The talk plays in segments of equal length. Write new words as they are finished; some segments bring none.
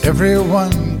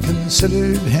Everyone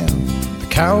considered him the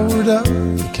coward of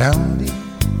the county.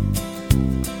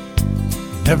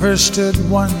 Never stood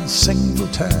one single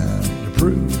time to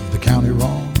prove the county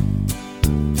wrong.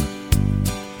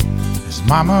 His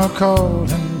mama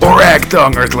called him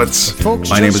Oragthong Earthlets!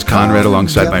 My name is Conrad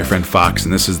alongside my friend Fox,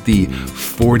 and this is the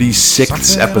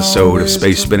 46th episode of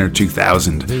Space Spinner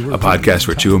 2000, a podcast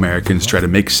where two Americans try to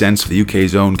make sense of the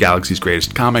UK's own galaxy's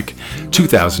greatest comic,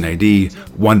 2000 AD,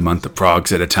 1 month of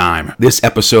progs at a time. This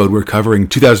episode we're covering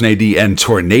 2000 AD and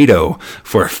Tornado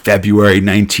for February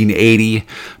 1980,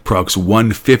 progs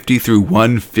 150 through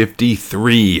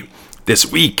 153.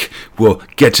 This week, we'll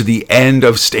get to the end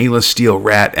of Stainless Steel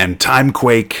Rat and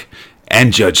Timequake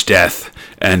and Judge Death,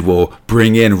 and we'll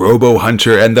bring in Robo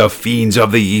Hunter and the Fiends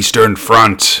of the Eastern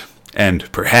Front, and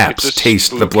perhaps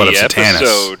taste the blood of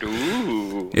Satanus.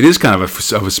 Ooh. It is kind of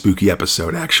a spooky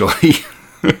episode, actually.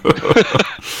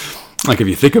 Like, if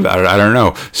you think about it, I don't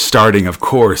know. Starting, of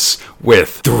course,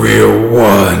 with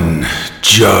 301,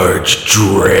 Judge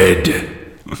Dredd.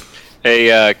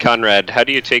 Hey, Conrad, how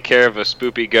do you take care of a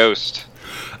spoopy ghost?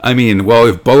 I mean, well,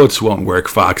 if bullets won't work,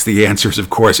 Fox, the answer is,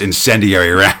 of course, incendiary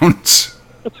rounds.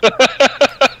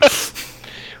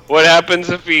 What happens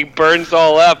if he burns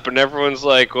all up and everyone's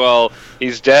like, well,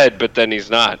 he's dead, but then he's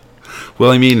not?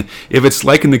 Well, I mean, if it's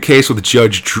like in the case with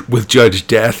Judge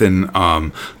Death and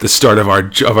the start of our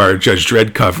Judge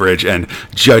Dredd coverage, and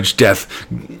Judge Death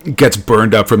gets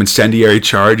burned up from incendiary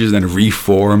charges and then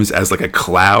reforms as like a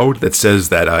cloud that says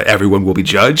that everyone will be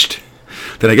judged,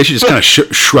 then I guess you just kind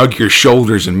of shrug your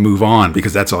shoulders and move on,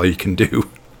 because that's all you can do.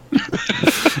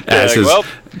 As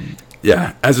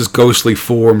his ghostly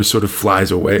form sort of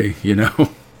flies away, you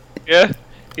know? Yeah.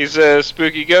 He's a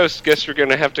spooky ghost. Guess we're going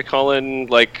to have to call in,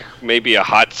 like, maybe a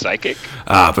hot psychic?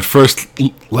 But first,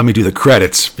 let me do the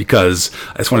credits, because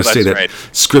I just want to say that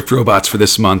script robots for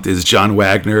this month is John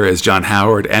Wagner as John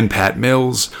Howard and Pat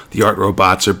Mills. The art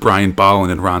robots are Brian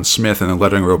Bolland and Ron Smith, and the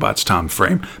lettering robots Tom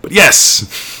Frame. But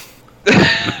yes!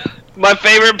 My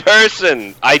favorite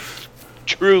person!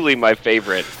 Truly my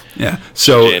favorite. Yeah,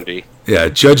 so... Andy. Yeah,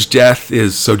 Judge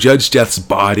Death's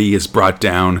body is brought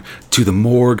down to the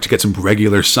morgue to get some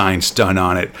regular science done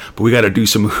on it, but we got to do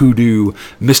some hoodoo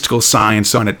mystical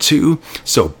science on it too.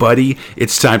 So, buddy,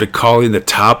 it's time to call in the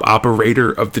top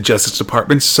operator of the Justice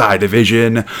Department's Psi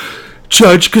Division,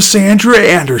 Judge Cassandra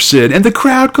Anderson, and the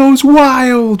crowd goes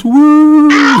wild.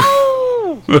 Woo!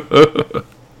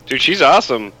 Dude, she's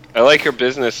awesome. I like her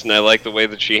business, and I like the way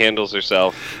that she handles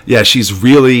herself. Yeah, she's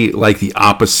really like the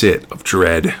opposite of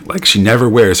Dredd. Like, she never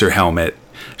wears her helmet.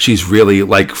 She's really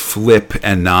like flip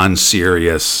and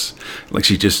non-serious. Like,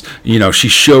 she just, she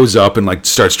shows up and like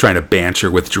starts trying to banter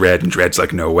with Dredd, and Dredd's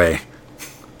like, no way.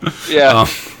 Yeah,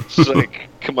 it's like,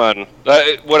 come on.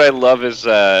 What I love is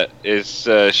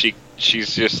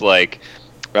she's just like,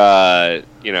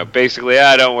 basically,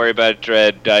 don't worry about it,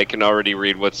 Dredd. I can already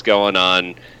read what's going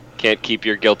on. Can't keep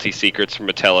your guilty secrets from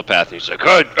a telepath. And he's like,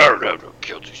 I don't have no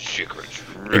guilty secrets.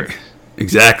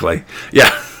 Exactly.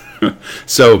 Yeah.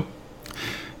 So,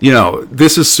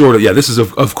 this is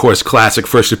of course classic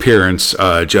first appearance.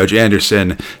 Judge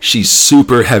Anderson. She's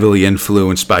super heavily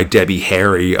influenced by Debbie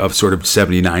Harry of sort of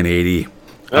 79, 80.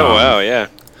 Oh wow, yeah.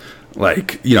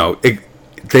 Like,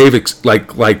 they've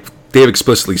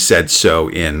explicitly said so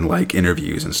in like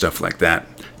interviews and stuff like that.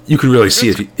 You can really see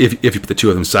if you put the two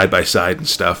of them side by side and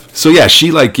stuff. So yeah, she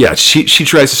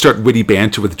tries to start witty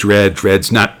banter with Dredd.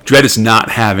 Dredd is not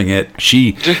having it.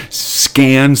 She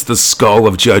scans the skull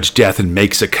of Judge Death and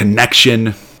makes a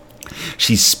connection.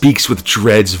 She speaks with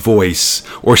Dredd's voice,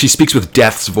 or she speaks with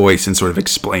Death's voice and sort of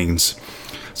explains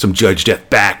some Judge Death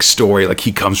backstory, like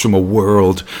he comes from a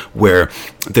world where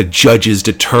the judges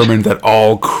determined that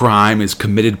all crime is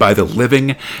committed by the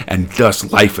living, and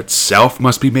thus life itself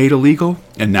must be made illegal,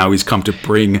 and now he's come to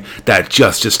bring that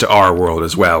justice to our world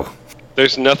as well.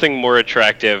 There's nothing more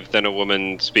attractive than a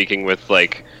woman speaking with,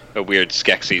 like, a weird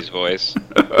Skeksis voice.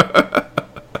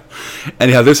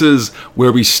 Anyhow, this is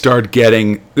where we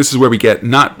get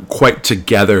not quite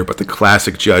together, but the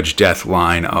classic Judge Death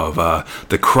line of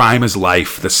the crime is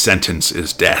life, the sentence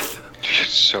is death.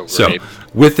 So great. So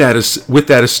with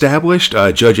that established,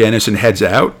 Judge Anderson heads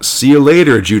out. See you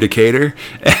later, adjudicator,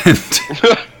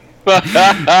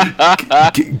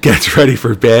 and gets ready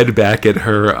for bed back at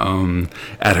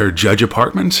her judge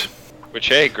apartment. Which,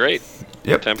 hey, great.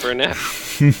 Yep. Temper a nap.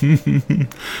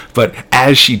 But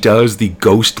as she does, the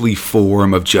ghostly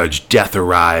form of Judge Death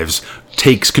arrives,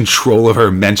 takes control of her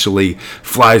mentally,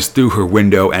 flies through her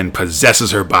window, and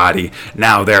possesses her body.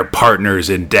 Now they're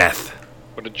partners in death.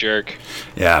 What a jerk.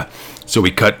 Yeah. So we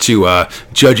cut to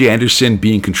Judge Anderson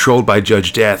being controlled by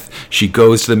Judge Death. She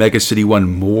goes to the Mega City 1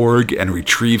 morgue and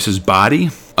retrieves his body.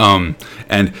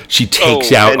 And she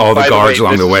takes out all the guards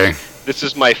along the way. This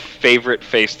is my favorite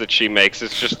face that she makes.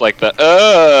 It's just like the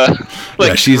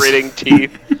gritting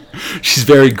teeth. She's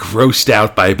very grossed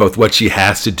out by both what she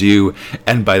has to do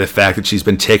and by the fact that she's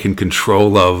been taken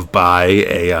control of by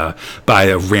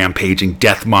a rampaging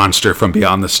death monster from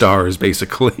beyond the stars,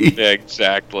 basically. Yeah,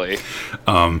 exactly.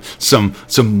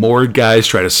 Some more guys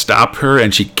try to stop her,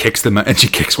 and she kicks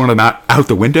one of them out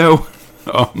the window.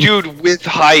 Dude with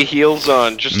high heels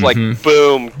on, just like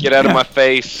boom, get out of my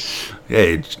face.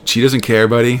 Hey, she doesn't care,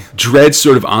 buddy. Dredd's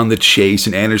sort of on the chase,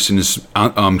 and Anderson is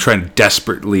trying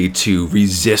desperately to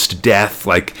resist death.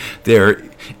 Like, they're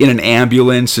in an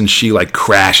ambulance, and she, like,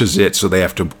 crashes it, so they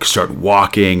have to start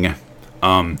walking.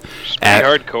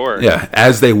 Hardcore. Yeah,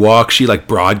 as they walk, she, like,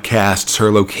 broadcasts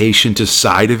her location to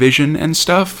Psi Division and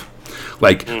stuff.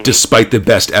 Like, despite the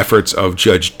best efforts of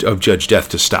Judge Death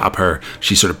to stop her,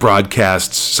 she sort of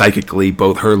broadcasts psychically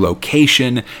both her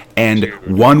location and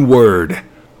one word: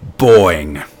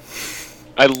 boing.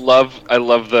 I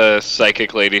love the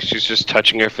psychic lady. She's just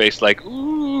touching her face like,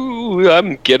 ooh,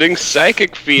 I'm getting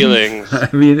psychic feelings. I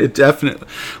mean, it definitely,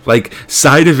 like,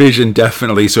 Psi Division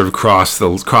definitely sort of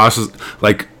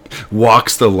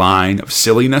walks the line of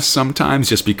silliness sometimes,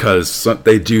 just because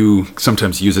they do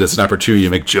sometimes use it as an opportunity to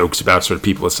make jokes about sort of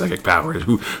people with psychic powers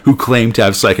who claim to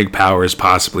have psychic powers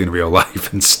possibly in real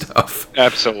life and stuff.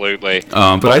 Absolutely. But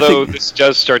although I think this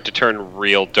does start to turn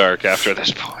real dark after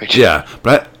this point. Yeah,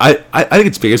 but I think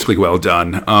it's basically well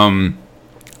done.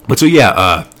 But so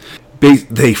yeah,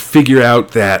 they figure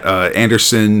out that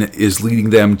Anderson is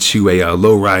leading them to a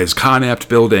low-rise Conapt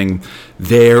building.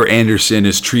 There, Anderson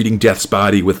is treating Death's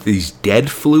body with these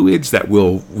dead fluids that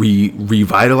will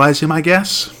revitalize him, I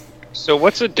guess. So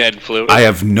what's a dead fluid? I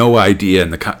have no idea.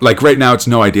 Like, right now, it's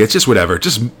no idea. It's just whatever.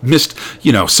 Just missed,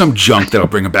 some junk that'll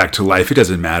bring him back to life. It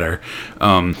doesn't matter.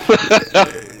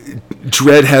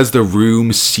 Dredd has the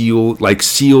room sealed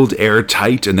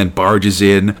airtight, and then barges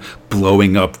in,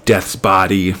 blowing up Death's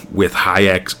body with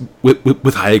high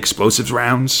explosives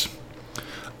rounds.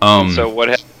 So what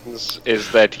happens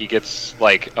is that he gets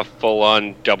like a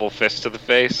full-on double fist to the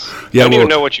face. Yeah, I don't even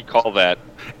know what you call that.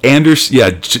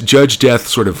 Judge Death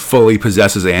sort of fully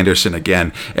possesses Anderson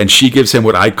again, and she gives him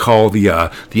what I call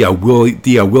the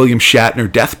William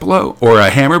Shatner death blow, or a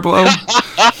hammer blow.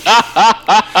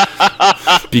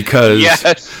 Because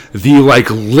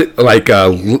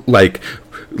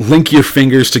link your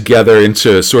fingers together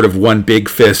into sort of one big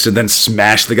fist and then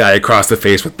smash the guy across the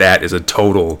face with that is a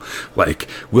total, like,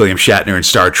 William Shatner in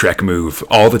Star Trek move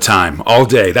all the time, all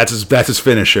day. That's his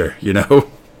finisher,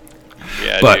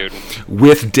 Yeah, but dude.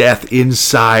 With Death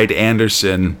inside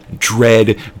Anderson,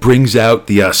 Dredd brings out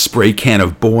the spray can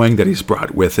of Boing that he's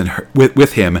brought with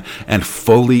him and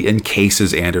fully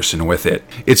encases Anderson with it.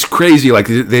 It's crazy. Like,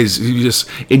 he just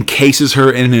encases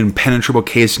her in an impenetrable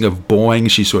casing of Boing.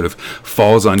 She sort of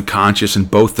falls unconscious, and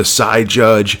both the Psi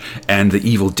Judge and the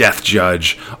evil Death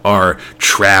Judge are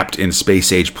trapped in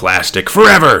space-age plastic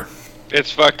forever.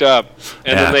 It's fucked up.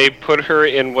 And then they put her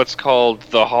in what's called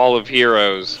the Hall of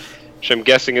Heroes, which I'm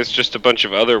guessing is just a bunch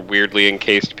of other weirdly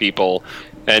encased people.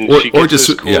 And she gets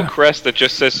this cool crest that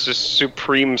just says just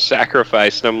Supreme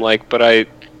Sacrifice. And I'm like, but I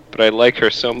like her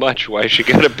so much. Why is she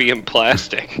gotta be in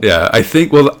plastic? Yeah, I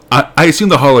think. Well, I assume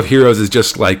the Hall of Heroes is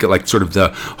just like sort of the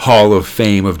Hall of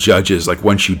Fame of judges. Like,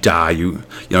 once you die,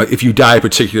 if you die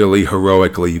particularly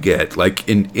heroically, you get like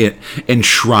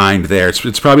enshrined there.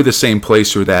 It's probably the same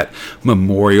place where that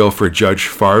memorial for Judge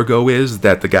Fargo is,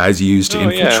 that the guys used to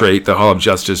infiltrate the Hall of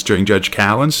Justice during Judge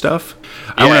Cal and stuff.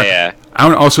 I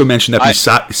want to also mention that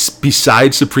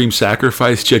besides Supreme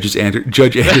Sacrifice, Judge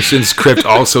Anderson's script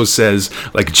also says,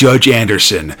 like, Judge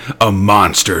Anderson, a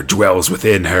monster dwells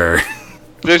within her.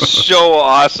 This is so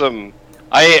awesome.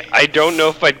 I don't know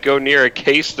if I'd go near a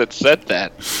case that said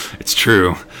that. It's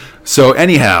true. So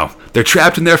anyhow, they're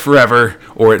trapped in there forever,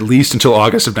 or at least until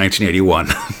August of 1981.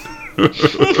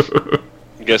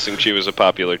 I'm guessing she was a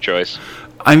popular choice.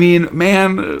 I mean,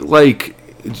 man,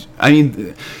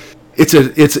 It's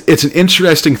an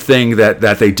interesting thing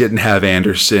that they didn't have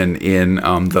Anderson in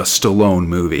the Stallone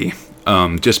movie,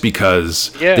 just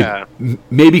because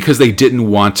maybe because they didn't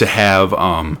want to have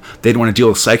they didn't want to deal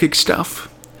with psychic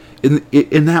stuff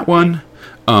in that one.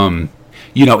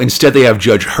 Instead they have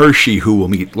Judge Hershey, who will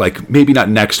meet, like, maybe not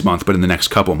next month, but in the next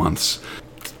couple months.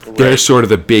 Right. They're sort of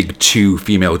the big two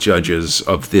female judges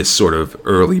of this sort of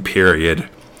early period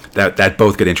that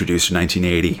both get introduced in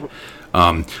 1980.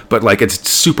 But, like, it's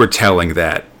super telling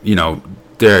that,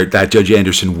 that Judge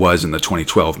Anderson was in the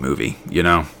 2012 movie, you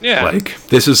know? Yeah. Like,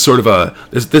 this is sort of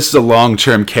this is a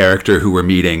long-term character who we're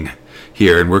meeting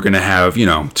here, and we're going to have, you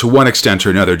know, to one extent or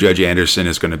another, Judge Anderson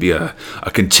is going to be a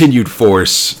continued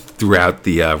force throughout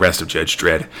the rest of Judge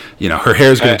Dredd. You know, her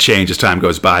hair is going to change as time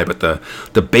goes by, but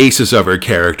the basis of her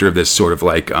character, of this sort of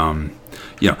like,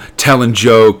 you know, telling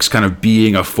jokes, kind of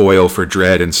being a foil for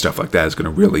Dredd and stuff like that, is going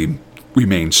to really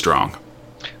remain strong.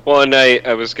 Well, and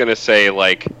I was going to say,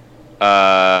 like,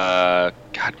 God,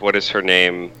 what is her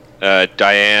name?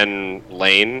 Diane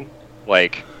Lane.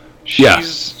 Like,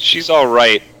 she's all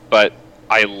right, but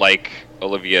I like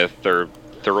Olivia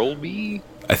Thirlby.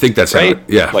 I think that's right.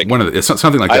 Like, one of it's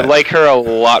something like that. I like her a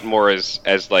lot more as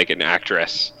like an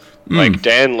actress. Like,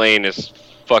 Diane Lane is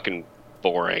fucking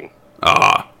boring.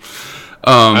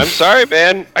 I'm sorry,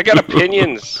 man. I got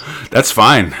opinions. That's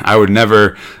fine. I would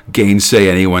never gainsay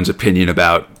anyone's opinion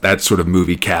about that sort of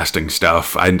movie casting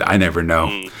stuff. I never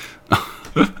know.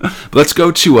 But let's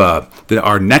go to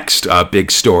our next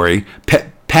big story.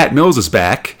 Pat Mills is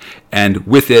back, and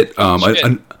with it,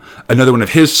 another one of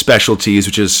his specialties,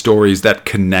 which is stories that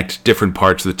connect different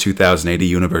parts of the 2080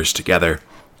 universe together.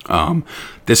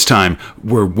 This time,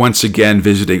 we're once again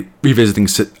revisiting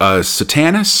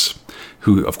Satanus,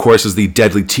 who, of course, is the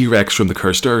deadly T-Rex from the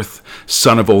Cursed Earth,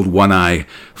 son of Old One-Eye,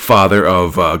 father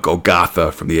of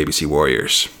Golgotha from the ABC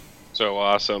Warriors. So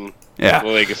awesome. Yeah. The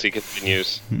legacy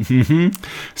continues.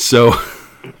 So,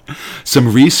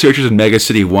 some researchers in Mega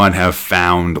City 1 have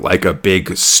found, like, a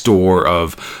big store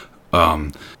of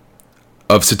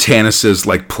Satanus's,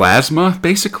 like, plasma,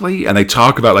 basically, and they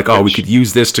talk about, like, we could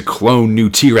use this to clone new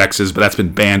T-Rexes, but that's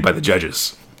been banned by the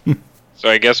judges. So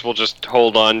I guess we'll just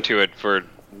hold on to it for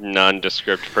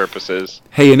nondescript purposes.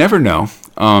 Hey, you never know.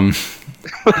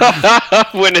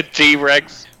 When a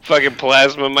T-Rex fucking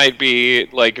plasma might be,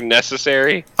 like,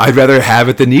 necessary. I'd rather have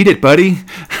it than need it, buddy.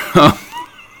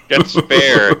 That's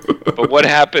fair. But what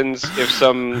happens if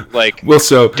some, like,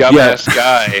 dumbass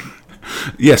guy...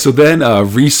 Yeah, so then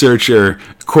researcher,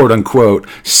 quote-unquote,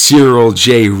 Cyril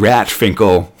J.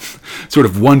 Ratfinkel, sort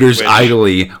of wonders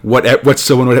idly what would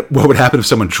happen if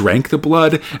someone drank the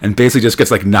blood, and basically just gets,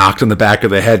 like, knocked on the back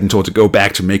of the head and told to go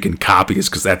back to making copies,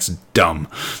 because that's dumb.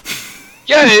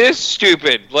 Yeah, it is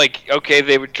stupid. Like, okay,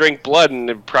 they would drink blood and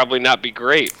it'd probably not be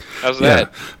great. How's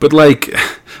that? But, like,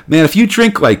 man, if you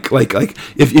drink,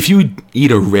 if you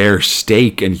eat a rare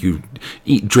steak and you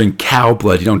drink cow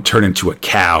blood, you don't turn into a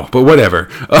cow. But whatever.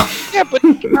 Yeah, but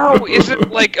cow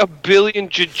isn't, like, a billion,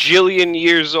 jajillion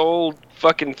years old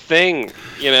fucking thing,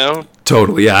 you know?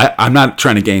 Totally, yeah. I'm not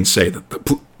trying to gainsay the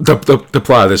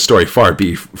plot of this story.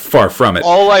 Far from it.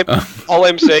 All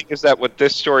I'm saying is that what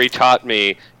this story taught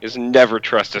me is never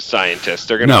trust a scientist.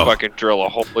 They're gonna fucking drill a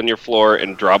hole in your floor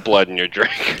and draw blood in your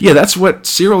drink. Yeah, that's what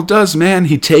Cyril does, man.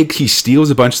 He steals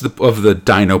a bunch of the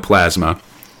dinoplasma.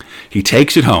 He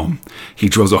takes it home. He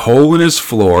drills a hole in his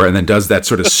floor and then does that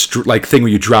sort of like thing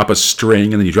where you drop a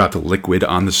string and then you drop the liquid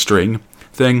on the string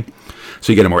thing.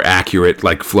 So you get a more accurate,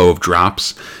 like, flow of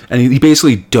drops. And he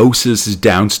basically doses his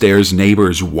downstairs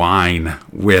neighbor's wine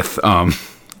with,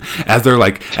 as they're,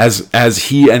 like, as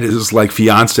he and his, like,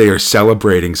 fiance are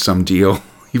celebrating some deal.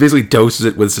 He basically doses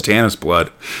it with Satanus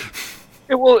blood.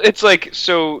 Yeah, well, it's like,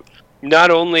 so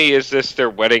not only is this their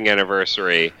wedding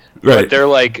anniversary, right, but they're,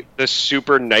 like, the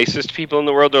super nicest people in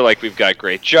the world. They're like, we've got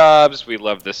great jobs, we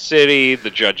love the city,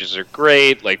 the judges are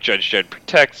great, like, Judge Dredd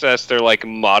protects us. They're, like,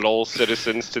 model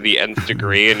citizens to the nth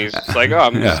degree, and he's just like,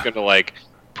 I'm just gonna, like,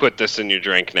 put this in your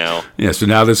drink now. Yeah, so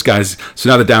now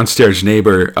the downstairs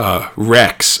neighbor,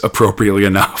 Rex, appropriately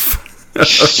enough,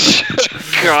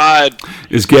 God,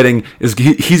 he's getting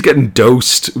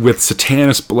dosed with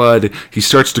Satanus blood. He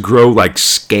starts to grow, like,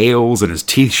 scales and his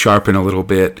teeth sharpen a little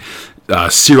bit.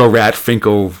 Cyril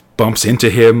Ratfinkel bumps into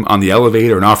him on the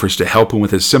elevator and offers to help him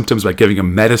with his symptoms by giving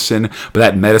him medicine, but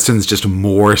that medicine's just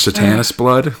more Satanus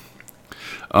blood.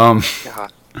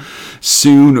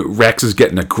 Soon, Rex is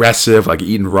getting aggressive, like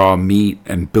eating raw meat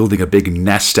and building a big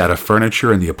nest out of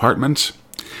furniture in the apartment.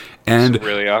 And it's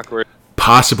really awkward.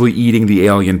 Possibly eating the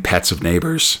alien pets of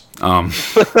neighbors.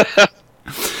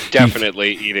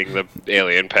 Definitely eating the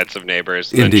alien pets of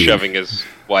neighbors, and then shoving his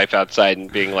wife outside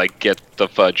and being like, "Get the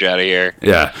fudge out of here."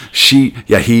 Yeah, he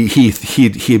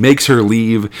makes her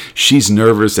leave. She's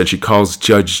nervous, and she calls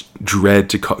Judge Dredd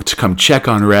to come check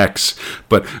on Rex.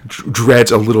 But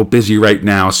Dredd's a little busy right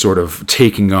now, sort of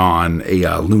taking on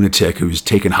a lunatic who's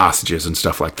taken hostages and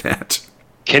stuff like that.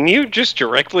 Can you just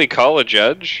directly call a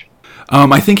judge?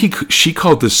 I think she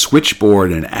called the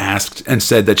switchboard and asked and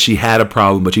said that she had a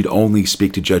problem, but she'd only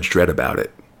speak to Judge Dredd about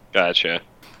it. Gotcha.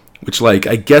 Which, like,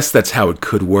 I guess that's how it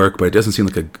could work, but it doesn't seem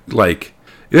like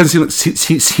It doesn't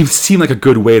seem like a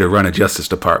good way to run a justice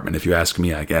department, if you ask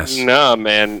me, I guess. No,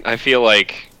 man. I feel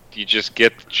like you just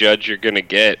get the judge you're going to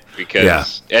get.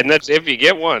 And that's if you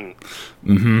get one.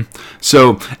 Mm-hmm.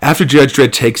 So after Judge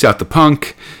Dredd takes out the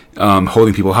punk,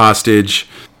 holding people hostage,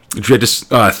 Dredd just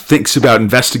thinks about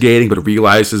investigating, but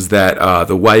realizes that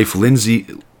the wife, Lindsay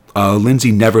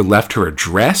never left her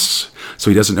address, so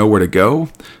he doesn't know where to go.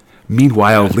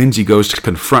 Meanwhile, Lindsay goes to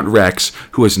confront Rex,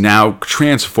 who is now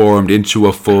transformed into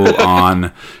a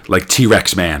full-on,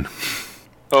 T-Rex man.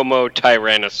 Homo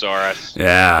Tyrannosaurus.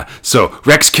 Yeah. So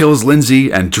Rex kills Lindsay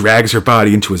and drags her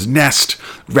body into his nest.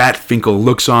 Ratfinkel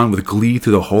looks on with glee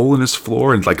through the hole in his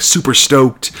floor and, super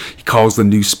stoked. He calls the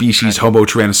new species Homo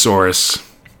Tyrannosaurus.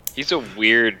 He's a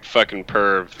weird fucking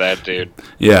perv, that dude.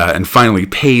 Yeah, and finally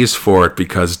pays for it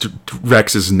because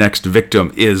Rex's next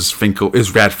victim is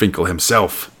Ratfinkel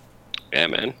himself. Yeah,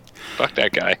 man. Fuck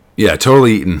that guy. Yeah,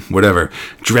 totally eaten. Whatever.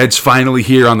 Dredd's finally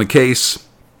here on the case.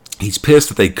 He's pissed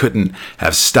that they couldn't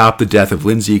have stopped the death of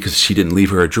Lindsay because she didn't leave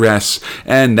her address,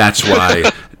 and that's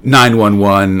why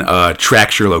 911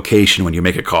 tracks your location when you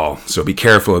make a call. So be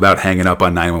careful about hanging up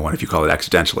on 911 if you call it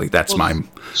accidentally. That's my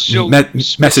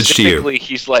message to you.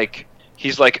 He's like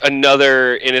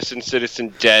another innocent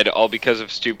citizen dead all because of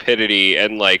stupidity,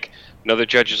 and another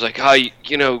judge is like,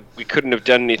 we couldn't have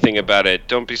done anything about it.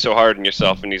 Don't be so hard on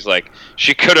yourself. And he's like,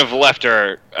 she could have left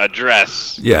her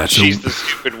address. Yeah, she's the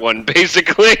stupid one,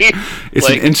 basically. It's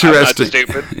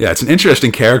an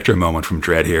interesting character moment from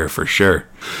Dredd here, for sure.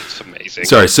 It's amazing.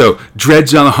 Sorry, so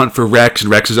Dredd's on the hunt for Rex, and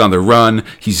Rex is on the run.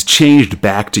 He's changed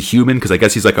back to human, because I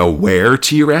guess he's like a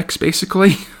were-T-Rex,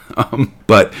 basically.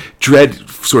 But Dredd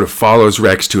sort of follows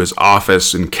Rex to his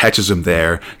office and catches him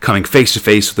there, coming face to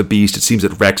face with the beast. It seems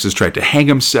that Rex has tried to hang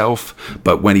himself,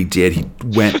 but when he did, he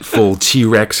went full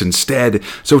T-Rex instead.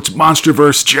 So it's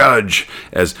Monsterverse Judge,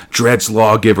 as Dredd's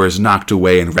lawgiver is knocked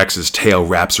away and Rex's tail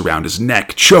wraps around his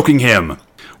neck, choking him.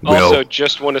 Also,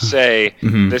 just want to say,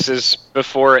 This is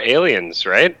before Aliens,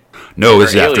 right? No,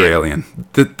 this is after Alien.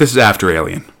 This is after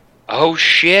Alien. Oh,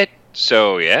 shit.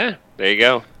 So, yeah, there you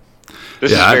go.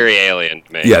 This is very Alien,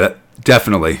 man. Yeah,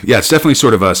 definitely. Yeah, it's definitely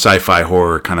sort of a sci-fi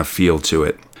horror kind of feel to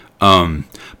it.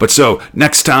 But so,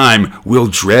 next time, will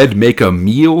Dredd make a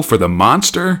meal for the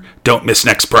monster? Don't miss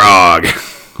next prog.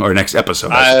 Or next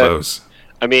episode, I suppose.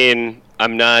 I mean,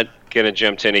 I'm not going to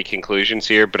jump to any conclusions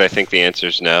here, but I think the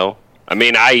answer's no. I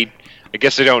mean, I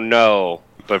guess I don't know,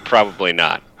 but probably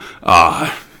not.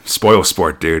 Spoil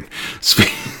sport, dude.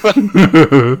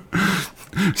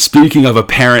 Speaking of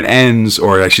apparent ends,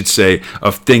 or I should say,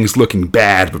 of things looking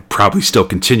bad but probably still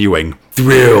continuing,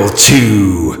 thrill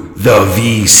to the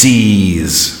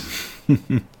VCs.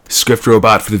 Script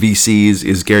robot for the VCs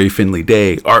is Gary Finley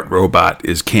Day. Art robot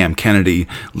is Cam Kennedy.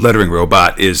 Lettering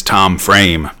robot is Tom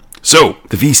Frame. So,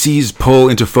 the VCs pull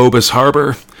into Phobos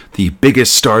Harbor, the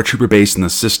biggest Star Trooper base in the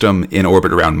system in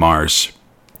orbit around Mars.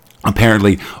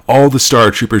 Apparently, all the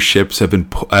Star Trooper ships have been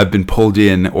pulled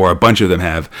in, or a bunch of them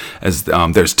have, as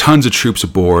there's tons of troops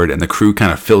aboard, and the crew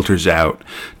kind of filters out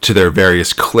to their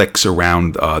various cliques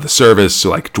around the service.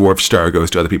 So, Dwarf Star goes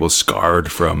to other people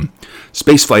scarred from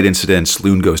spaceflight incidents.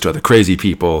 Loon goes to other crazy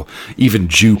people. Even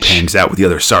Jupe hangs out with the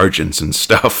other sergeants and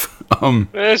stuff.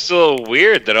 It's a little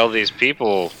weird that all these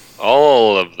people,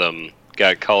 all of them,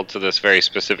 got called to this very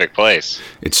specific place.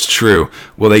 It's true.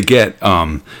 Well, they get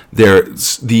the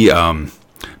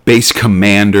base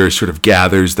commander sort of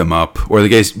gathers them up, or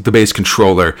the base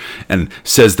controller, and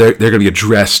says they're going to be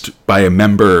addressed by a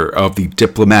member of the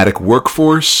diplomatic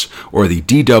workforce, or the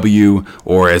DW,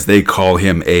 or as they call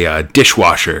him, a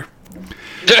dishwasher.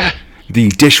 The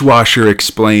dishwasher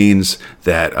explains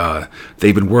that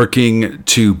they've been working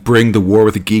to bring the war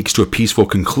with the geeks to a peaceful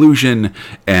conclusion,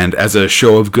 and as a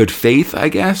show of good faith, I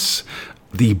guess,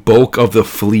 the bulk of the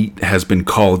fleet has been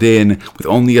called in, with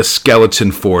only a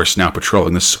skeleton force now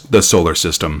patrolling the solar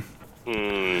system.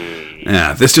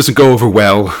 Yeah, this doesn't go over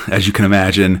well, as you can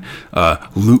imagine.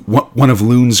 One of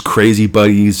Loon's crazy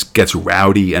buddies gets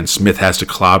rowdy, and Smith has to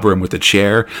clobber him with a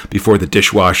chair before the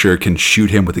dishwasher can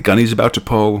shoot him with the gun he's about to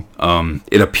pull.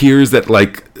 It appears that,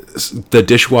 the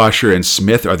dishwasher and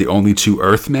Smith are the only two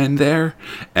Earthmen there,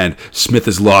 and Smith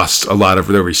has lost a lot of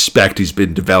the respect he's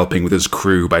been developing with his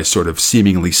crew by sort of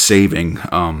seemingly saving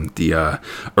the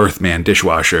Earthman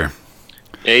dishwasher.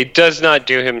 He does not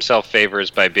do himself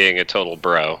favors by being a total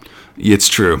bro. It's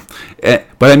true.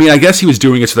 But I mean, I guess he was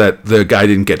doing it so that the guy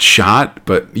didn't get shot,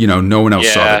 but, no one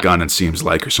else saw the gun, it seems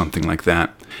like, or something like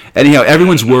that. Anyhow,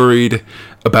 everyone's worried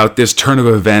about this turn of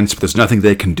events, but there's nothing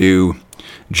they can do.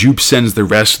 Jupe sends the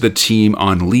rest of the team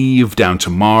on leave down to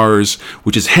Mars,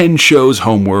 which is Henshow's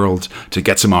homeworld, to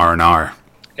get some R&R.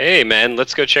 Hey, man,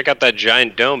 let's go check out that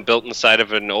giant dome built inside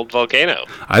of an old volcano.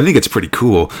 I think it's pretty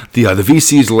cool. The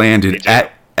VCs landed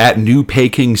at New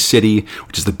Peking City,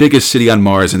 which is the biggest city on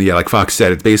Mars. And yeah, like Fox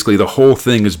said, it's basically the whole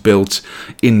thing is built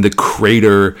in the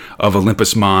crater of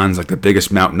Olympus Mons, like the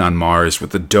biggest mountain on Mars,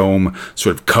 with the dome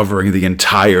sort of covering the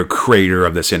entire crater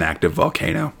of this inactive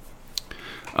volcano.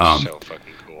 So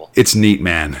fucking cool. It's neat,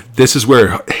 man. This is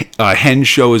where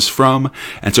Henshaw is from,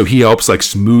 and so he helps like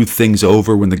smooth things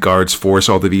over when the guards force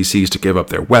all the VCs to give up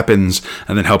their weapons,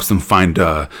 and then helps them find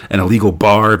an illegal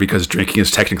bar because drinking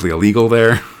is technically illegal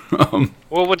there.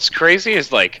 Well, what's crazy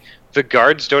is like the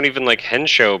guards don't even like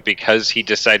Henshaw because he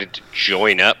decided to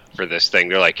join up for this thing.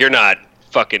 They're like, "You're not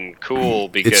fucking cool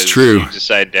because you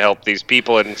decided to help these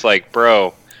people," and it's like,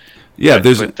 bro. Yeah,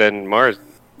 but then Mars.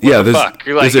 Fuck?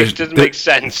 You're like, it doesn't make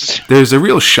sense. There's a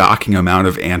real shocking amount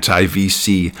of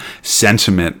anti-VC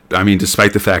sentiment. I mean,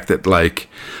 despite the fact that, like,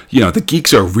 the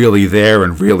geeks are really there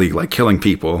and really, like, killing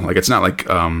people. Like, it's not like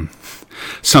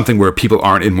something where people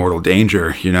aren't in mortal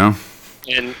danger,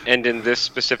 And in this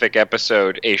specific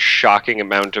episode, a shocking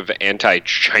amount of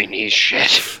anti-Chinese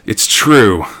shit. It's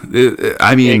true.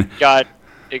 I mean...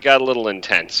 It got a little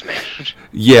intense, man.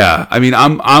 Yeah, I mean,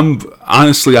 I'm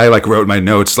honestly, I like wrote in my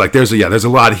notes like there's a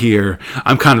lot here.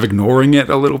 I'm kind of ignoring it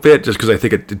a little bit just because I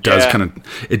think it does kind of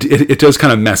it does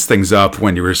kind of mess things up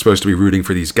when you were supposed to be rooting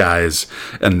for these guys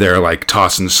and they're like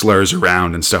tossing slurs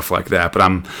around and stuff like that. But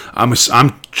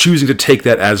I'm choosing to take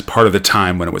that as part of the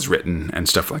time when it was written and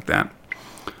stuff like that.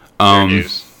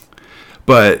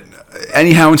 But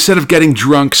anyhow, instead of getting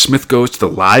drunk, Smith goes to the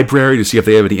library to see if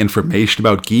they have any information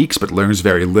about geeks, but learns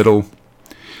very little.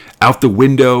 Out the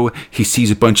window, he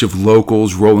sees a bunch of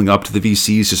locals rolling up to the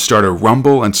VCs to start a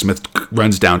rumble, and Smith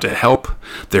runs down to help.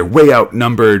 They're way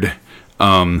outnumbered,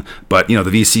 but, the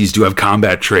VCs do have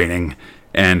combat training,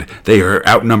 and they are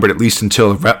outnumbered at least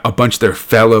until a bunch of their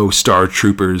fellow Star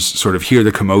Troopers sort of hear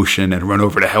the commotion and run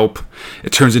over to help.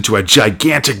 It turns into a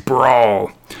gigantic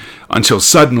brawl. Until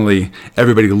suddenly,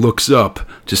 everybody looks up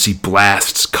to see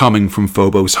blasts coming from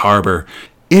Phobos Harbor.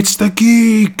 It's the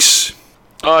geeks!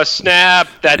 Oh, snap!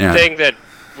 That thing that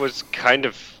was kind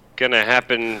of gonna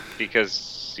happen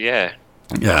because, yeah.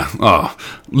 Yeah, oh,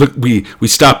 look, we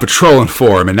stopped patrolling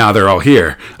for them, and now they're all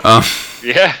here.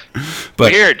 Yeah,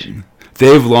 but weird.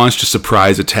 They've launched a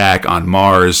surprise attack on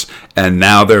Mars, and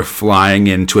now they're flying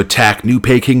in to attack New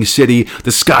Peking City.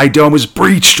 The Sky Dome is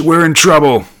breached. We're in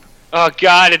trouble. Oh,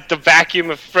 God, the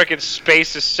vacuum of frickin'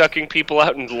 space is sucking people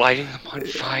out and lighting them on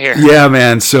fire. Yeah,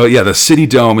 man. So, yeah, the city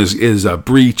dome is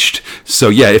breached. So,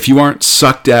 yeah, if you aren't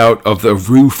sucked out of the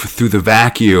roof through the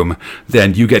vacuum,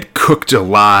 then you get cooked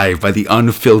alive by the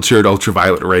unfiltered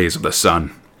ultraviolet rays of the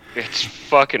sun. It's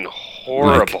fucking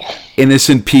horrible. Like,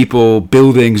 innocent people,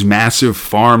 buildings, massive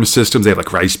farm systems, they have,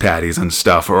 like, rice paddies and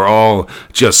stuff, are all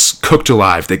just cooked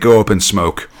alive. They go up in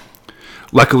smoke.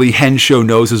 Luckily, Henshaw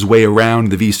knows his way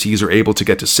around. The VCs are able to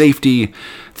get to safety.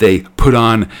 They put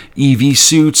on EV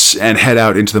suits and head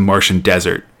out into the Martian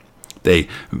desert. They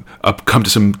come to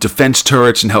some defense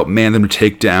turrets and help man them to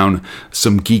take down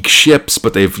some geek ships,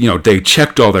 but they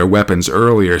checked all their weapons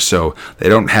earlier, so they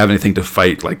don't have anything to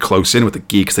fight like close in with the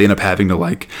geeks. They end up having to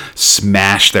like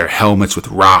smash their helmets with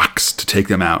rocks to take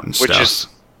them out and stuff. Which is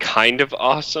kind of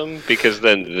awesome because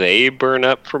then they burn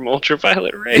up from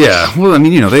ultraviolet rays. Yeah, well, I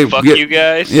mean, you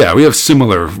guys. Yeah, we have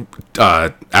similar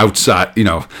outside,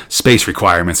 space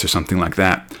requirements or something like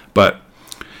that. But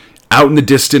out in the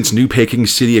distance, New Peking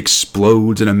City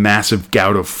explodes in a massive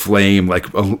gout of flame, like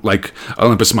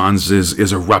Olympus Mons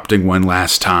is erupting one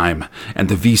last time, and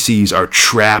the VCs are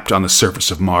trapped on the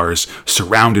surface of Mars,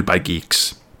 surrounded by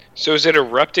geeks. So is it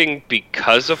erupting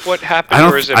because of what happened,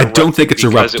 or is it erupting I don't think it's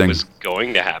because erupting. It was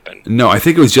going to happen? No, I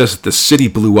think it was just the city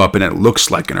blew up and it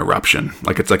looks like an eruption.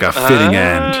 Like it's like a fitting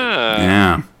end.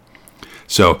 Yeah.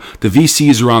 So the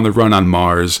VCs are on the run on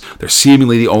Mars. They're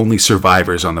seemingly the only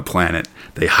survivors on the planet.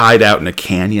 They hide out in a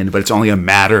canyon, but it's only a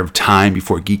matter of time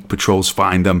before geek patrols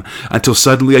find them, until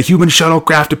suddenly a human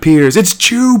shuttlecraft appears. It's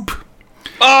Jupe!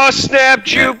 Oh, snap,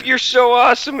 Jupe, you're so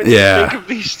awesome and you think of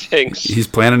these things. He's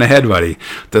planning ahead, buddy.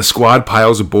 The squad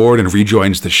piles aboard and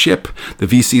rejoins the ship. The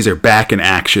VCs are back in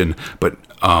action, but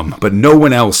no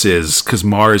one else is, because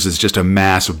Mars is just a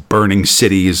mass of burning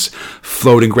cities,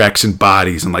 floating wrecks and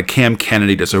bodies, and like Cam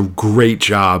Kennedy does a great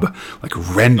job like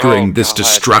rendering this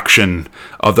destruction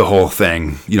of the whole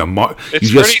thing.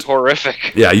 It's pretty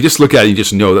horrific. Yeah, you just look at it and you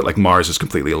just know that like Mars is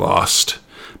completely lost.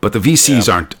 But the VCs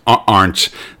aren't.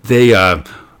 They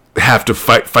have to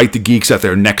fight the geeks at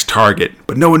their next target,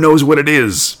 but no one knows what it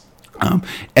is.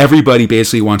 Everybody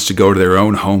basically wants to go to their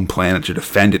own home planet to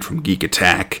defend it from geek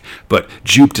attack, but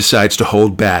Jupe decides to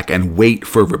hold back and wait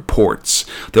for reports.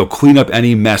 They'll clean up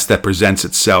any mess that presents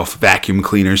itself, vacuum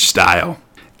cleaner style.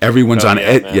 Everyone's on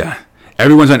edge. Yeah.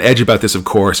 Everyone's on edge about this, of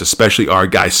course, especially our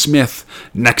guy Smith.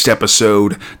 Next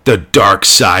episode, The Dark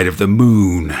Side of the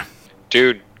Moon.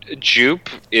 Dude, Jupe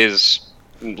is,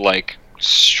 like,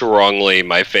 strongly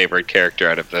my favorite character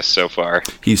out of this so far.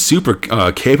 He's super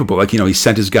capable. Like, he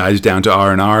sent his guys down to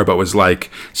R&R, but was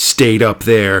like stayed up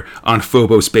there on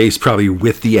Phobos base, probably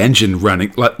with the engine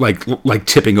running, like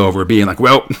tipping over, being like,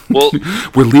 well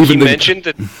we're leaving. He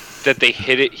mentioned that they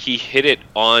hit it. He hit it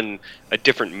on a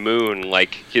different moon.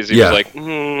 Like he was like,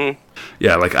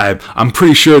 Yeah, like I'm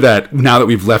pretty sure that now that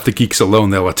we've left the geeks alone,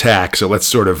 they'll attack. So let's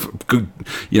sort of,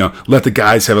 let the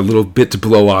guys have a little bit to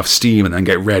blow off steam and then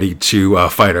get ready to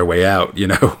fight our way out.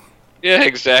 Yeah,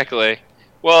 exactly.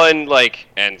 Well,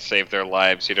 and save their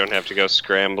lives. You don't have to go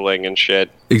scrambling and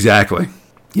shit. Exactly.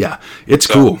 Yeah, it's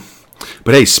cool.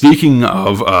 But hey, speaking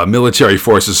of military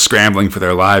forces scrambling for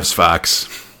their lives,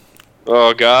 Fox.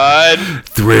 Oh, God.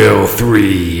 Thrill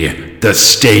 3, the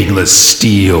Stainless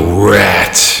Steel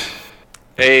Rat.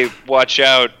 Hey, watch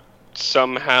out.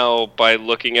 Somehow, by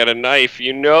looking at a knife,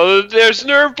 you know that there's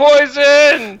nerve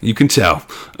poison! You can tell.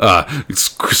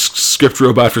 Script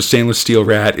robot for Stainless Steel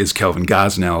Rat is Kelvin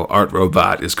Gosnell. Art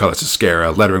robot is Carlos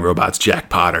Escara. Lettering robot's Jack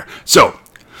Potter. So,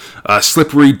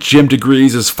 Slippery Jim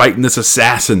DeGrees is fighting this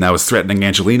assassin that was threatening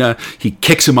Angelina. He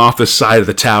kicks him off the side of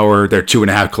the tower. They're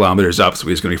 2.5 kilometers up, so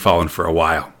he's going to be falling for a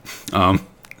while.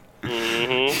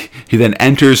 He then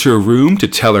enters her room to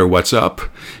tell her what's up.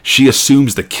 She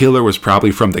assumes the killer was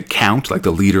probably from the Count, like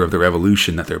the leader of the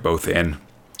revolution that they're both in.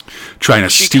 Trying to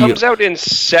steal. She comes out in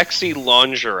sexy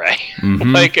lingerie.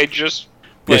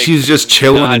 Yeah, she's just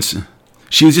chilling.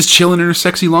 She was just chilling in her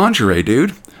sexy lingerie,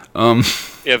 dude.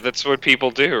 Yeah, that's what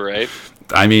people do, right?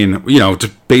 I mean,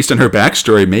 based on her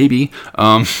backstory, maybe.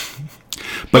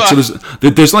 But so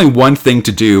there's only one thing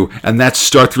to do, and that's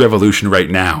start the revolution right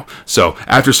now. So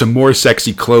after some more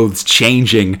sexy clothes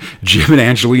changing, Jim and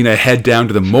Angelina head down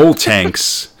to the mole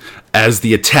tanks as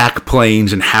the attack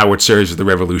planes and howitzers of the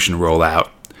revolution roll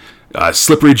out.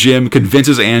 Slippery Jim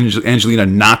convinces Angelina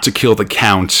not to kill the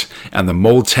Count, and the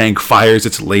mole tank fires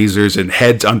its lasers and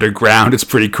heads underground. It's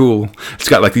pretty cool. It's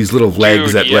got like these little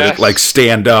legs that let it like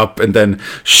stand up and then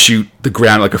shoot the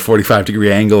ground like a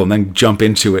 45-degree angle and then jump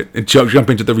into it and jump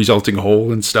into the resulting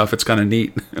hole and stuff. It's kind of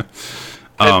neat.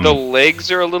 The legs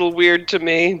are a little weird to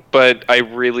me, but I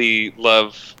really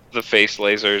love the face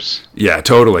lasers. Yeah,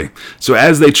 totally. So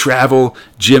as they travel,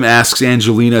 Jim asks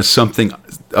Angelina something.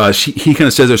 He kind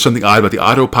of says there's something odd about the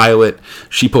autopilot.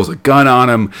 She pulls a gun on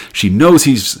him. She knows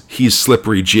he's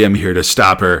Slippery Jim here to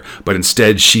stop her, but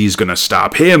instead she's gonna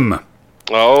stop him.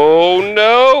 Oh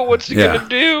no! What's he gonna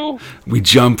do? We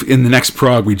jump in the next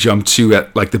prog. We jump to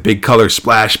at like the big color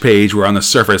splash page. We're on the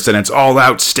surface, and it's all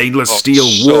out stainless steel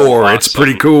war. Awesome. It's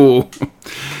pretty cool.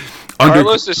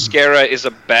 Carlos Escara is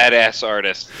a badass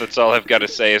artist. That's all I've got to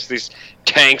say. Is these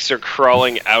tanks are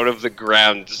crawling out of the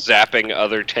ground, zapping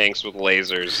other tanks with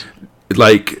lasers.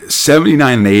 Like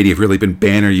 79 and 80 have really been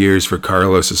banner years for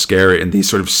Carlos Escara in these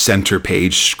sort of center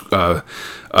page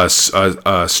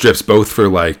strips, both for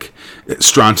like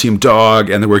Strontium Dog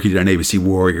and the work he did on ABC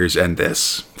Warriors, and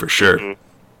this for sure.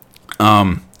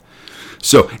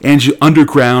 So,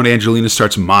 underground, Angelina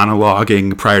starts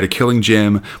monologuing prior to killing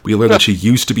Jim. We learn that she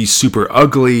used to be super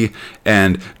ugly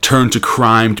and turned to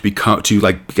crime to get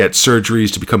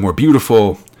surgeries to become more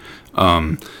beautiful.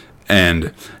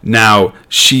 And now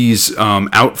she's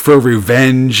out for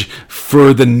revenge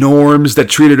for the norms that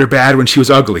treated her bad when she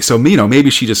was ugly. So, maybe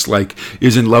she just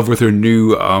is in love with her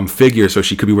new figure, so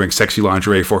she could be wearing sexy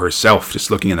lingerie for herself,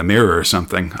 just looking in the mirror or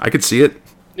something. I could see it.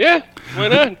 Yeah, why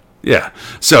not? Yeah.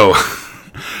 So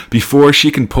before she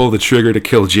can pull the trigger to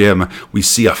kill Jim, we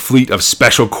see a fleet of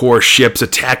Special Corps ships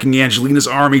attacking Angelina's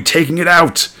army, taking it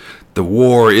out. The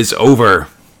war is over.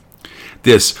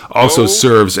 This also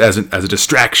serves as a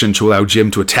distraction to allow Jim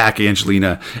to attack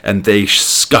Angelina, and they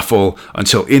scuffle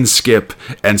until Inskip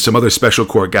and some other Special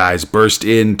Corps guys burst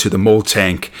into the mole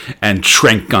tank and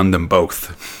trank gun them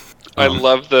both. I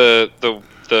love the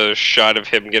shot of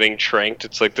him getting tranked.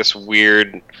 It's like this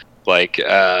weird like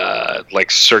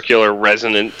circular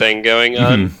resonant thing going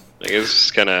on. It's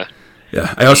just kind of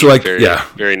I also like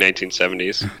very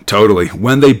 1970s. Totally.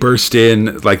 When they burst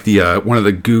in, like the one of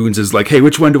the goons is like, "Hey,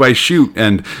 which one do I shoot?"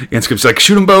 And Inskip's like,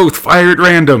 "Shoot them both. Fire at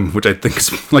random," which I think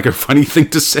is like a funny thing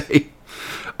to say.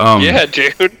 Yeah,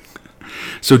 dude.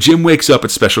 So Jim wakes up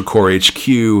at Special Corps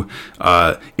HQ.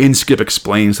 Inskip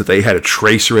explains that they had a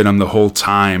tracer in him the whole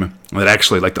time. That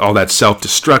actually, like, all that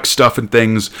self-destruct stuff and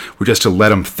things were just to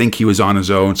let him think he was on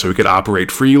his own so he could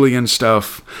operate freely and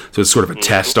stuff. So it's sort of a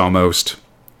test almost.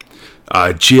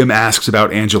 Jim asks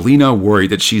about Angelina,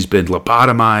 worried that she's been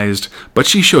lobotomized, but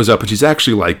she shows up and she's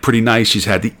actually, like, pretty nice. She's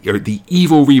had the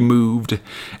evil removed,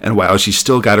 and while she's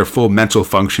still got her full mental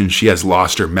function, she has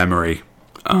lost her memory.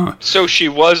 So she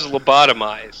was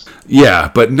lobotomized.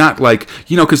 Yeah, but not like,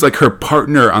 because like her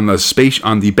partner on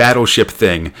the battleship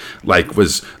thing, like,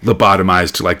 was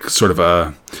lobotomized to like sort of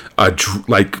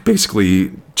like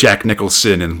basically Jack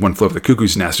Nicholson in One Flew Over the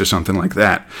Cuckoo's Nest or something like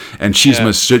that, and she's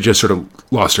just sort of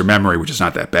lost her memory, which is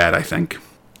not that bad, I think.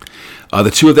 The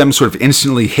two of them sort of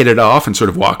instantly hit it off and sort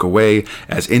of walk away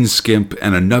as Inskip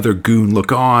and another goon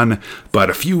look on. But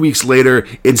a few weeks later,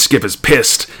 Inskip is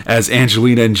pissed as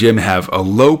Angelina and Jim have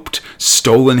eloped,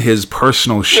 stolen his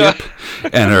personal ship,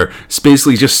 and are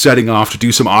basically just setting off to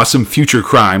do some awesome future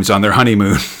crimes on their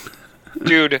honeymoon.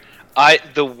 Dude,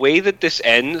 the way that this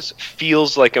ends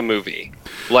feels like a movie.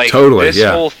 Like, totally, this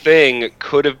whole thing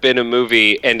could have been a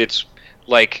movie, and it's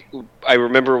like, I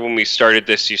remember when we started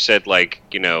this, you said, like,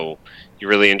 you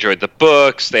really enjoyed the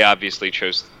books. They obviously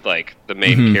chose, like, the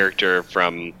main character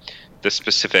from the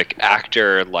specific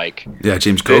actor. Like,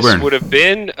 James Coburn. This would have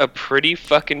been a pretty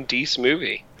fucking decent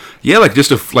movie. Yeah, like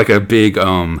just a big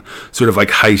sort of like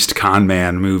heist con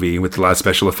man movie with a lot of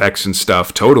special effects and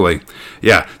stuff. Totally.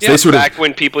 Yeah. So they back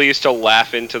when people used to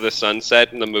laugh into the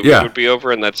sunset and the movie would be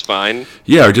over, and that's fine.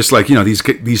 Yeah, or just like,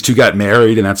 these two got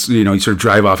married, and that's, you sort of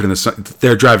drive off into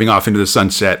they're driving off into the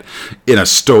sunset in a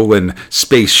stolen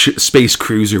space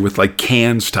cruiser with like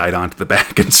cans tied onto the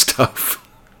back and stuff.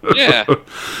 Yeah.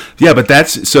 Yeah, but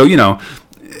that's so,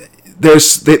 they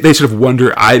sort of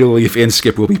wonder idly if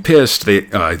Inskip will be pissed.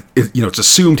 It's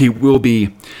assumed he will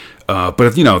be, but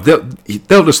if,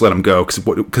 they'll just let him go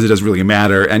because it doesn't really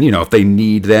matter. And if they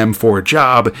need them for a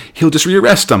job, he'll just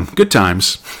rearrest them. Good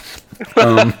times.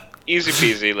 Easy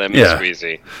peasy, lemon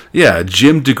squeezy. Yeah,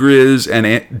 Jim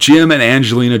and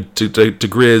Angelina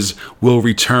DeGriz will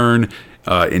return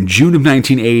in June of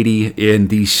 1980 in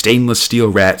The Stainless Steel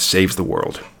Rat Saves the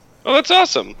World. Oh, that's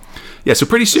awesome. Yeah, so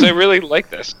pretty soon. I really like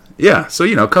this. Yeah, so,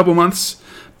 a couple months,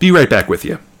 be right back with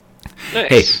you. Nice.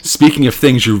 Hey, speaking of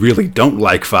things you really don't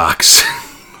like, Fox.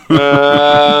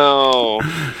 Oh.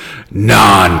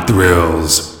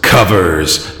 Non-thrills,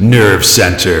 covers, nerve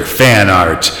center, fan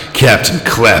art, Captain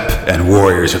Klepp, and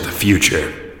Warriors of the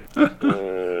Future.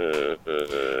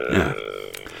 Yeah.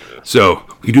 So,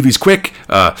 we do these quick.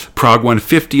 Prog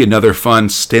 150, another fun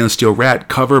Stainless Steel Rat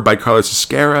cover by Carlos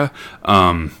Ezquerra.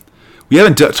 We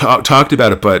haven't talked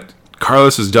about it, but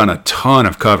Carlos has done a ton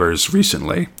of covers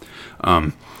recently.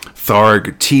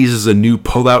 Tharg teases a new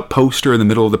pull-out poster in the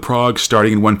middle of the prog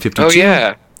starting in 152. Oh,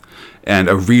 yeah. And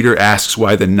a reader asks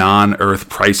why the non-Earth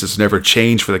prices never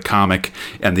change for the comic,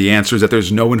 and the answer is that there's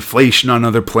no inflation on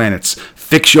other planets.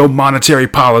 Fix your monetary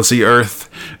policy, Earth.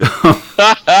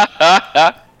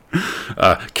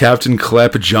 Captain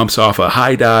Klepp jumps off a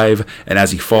high dive, and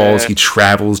as he falls, he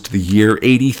travels to the year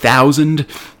 80,000.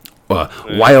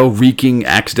 While wreaking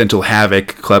accidental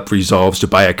havoc, Klepp resolves to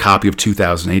buy a copy of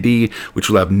 2000 AD, which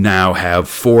will now have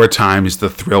 4 times the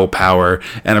thrill power,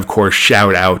 and of course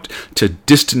shout out to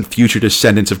distant future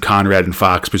descendants of Conrad and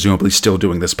Fox, presumably still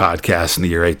doing this podcast in the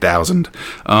year 8000.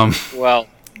 Well,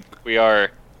 we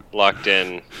are locked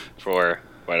in for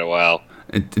quite a while.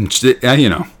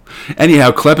 Anyhow,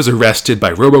 Klepp is arrested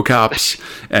by Robocops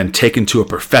and taken to a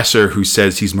professor who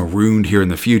says he's marooned here in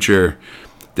the future.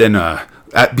 Then,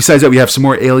 besides that, we have some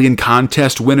more Alien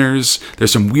Contest winners.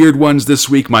 There's some weird ones this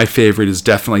week. My favorite is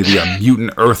definitely the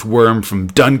mutant earthworm from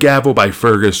Dungavel by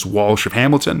Fergus Walsh of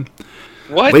Hamilton.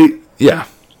 What? Yeah.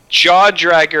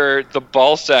 Jawdragger, the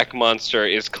ballsack monster,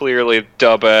 is clearly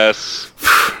dub-ass.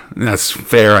 That's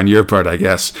fair on your part, I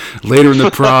guess. Later in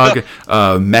the prog,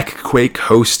 MechQuake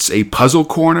hosts a puzzle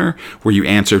corner where you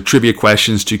answer trivia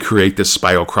questions to create this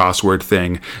spiral crossword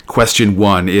thing. Question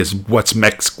 1 is, what's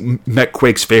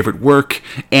MechQuake's favorite work?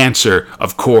 Answer,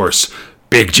 of course,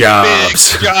 Big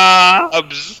Jobs. Big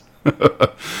Jobs!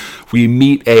 We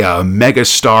meet a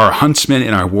megastar huntsman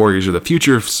in our Warriors of the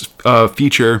Future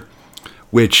feature,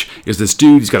 which is this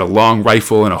dude. He's got a long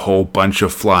rifle and a whole bunch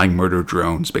of flying murder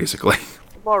drones, basically.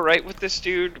 I'm alright with this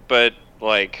dude, but,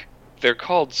 like, they're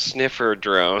called sniffer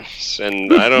drones,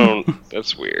 and I don't...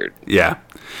 that's weird. Yeah.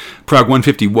 Prog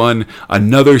 151,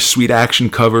 another sweet action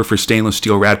cover for Stainless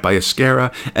Steel Rat by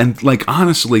Ezquerra, and, like,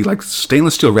 honestly, like,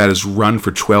 Stainless Steel Rat has run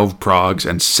for 12 progs,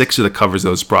 and 6 of the covers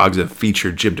of those progs have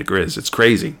featured Jim DeGriz. It's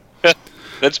crazy.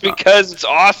 That's because it's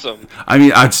awesome. I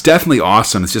mean, it's definitely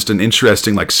awesome. It's just an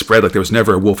interesting spread. There was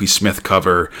never a Wolfie Smith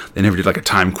cover. They never did a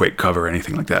Timequake cover or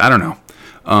anything like that. I don't know.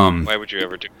 Why would you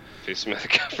ever do Wolfie Smith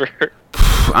cover?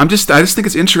 I just think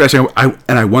it's interesting.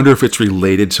 I wonder if it's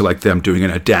related to them doing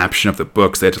an adaptation of the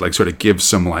books. They had to sort of give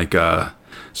some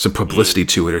some publicity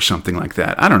to it or something like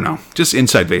that. I don't know. Just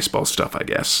inside baseball stuff, I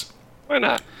guess. Why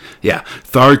not? Yeah.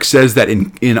 Tharg says that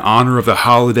in honor of the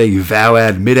holiday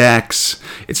Valad Midax,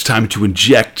 it's time to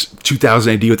inject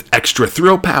 2000 AD with extra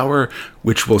thrill power,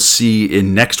 which we'll see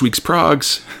in next week's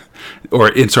progs.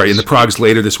 In the progs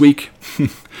later this week.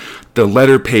 The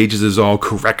letter pages is all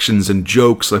corrections and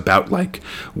jokes about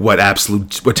what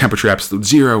temperature absolute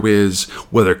zero is,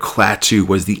 whether Klaatu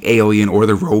was the alien or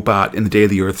the robot in the day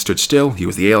the Earth stood still. He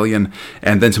was the alien,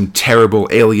 and then some terrible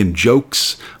alien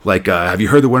jokes have you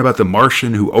heard the one about the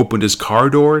Martian who opened his car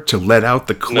door to let out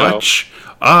the clutch?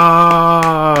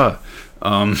 No.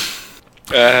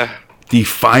 The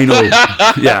final,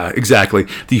 yeah, exactly.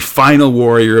 The final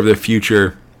warrior of the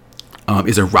future.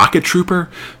 Is a rocket trooper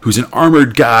who's an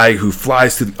armored guy who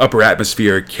flies through the upper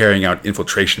atmosphere carrying out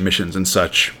infiltration missions and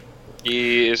such.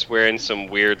 He is wearing some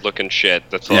weird looking shit.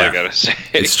 That's all I gotta say.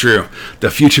 It's true.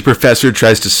 The future professor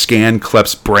tries to scan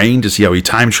Klep's brain to see how he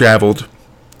time traveled,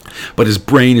 but his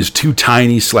brain is too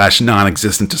tiny /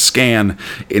 non-existent to scan.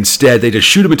 Instead, they just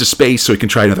shoot him into space so he can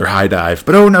try another high dive.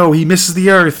 But oh no, he misses the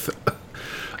Earth.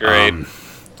 Great.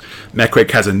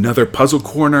 MechQuake has another puzzle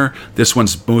corner. This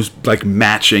one's most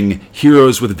matching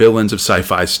heroes with villains of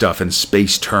sci-fi stuff and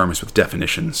space terms with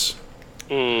definitions.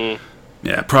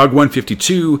 Yeah, Prog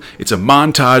 152, it's a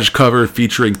montage cover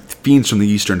featuring Fiends from the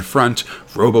Eastern Front,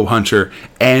 Robo Hunter,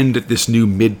 and this new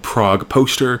mid-prog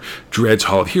poster, Dread's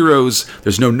Hall of Heroes.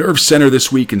 There's no Nerve Center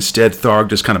this week. Instead, Tharg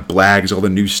just kind of blags all the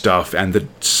new stuff and the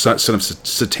Son of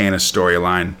Satanus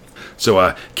storyline.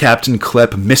 So Captain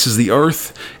Klep misses the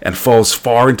Earth and falls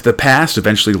far into the past,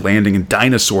 eventually landing in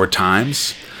dinosaur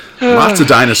times. Lots of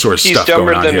dinosaur stuff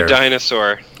going on here. He's dumber than a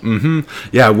dinosaur. Mm-hmm.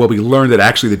 Yeah, well, we learned that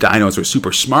actually the dinos are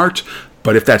super smart,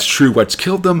 but if that's true, what's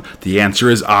killed them? The answer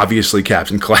is obviously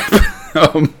Captain Klep.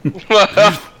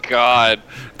 God.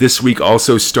 This week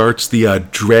also starts the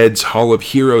Dread's Hall of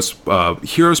Heroes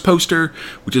poster,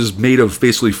 which is made of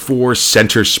basically 4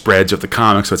 center spreads of the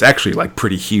comic, so it's actually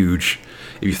pretty huge.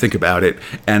 If you think about it,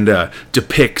 and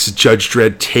depicts Judge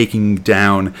Dredd taking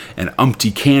down an Umpty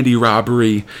candy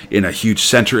robbery in a huge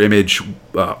center image,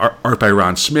 art by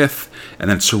Ron Smith,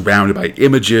 and then surrounded by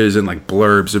images and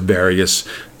blurbs of various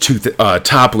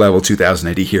top-level 2000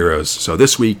 AD heroes. So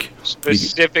this week...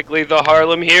 Specifically the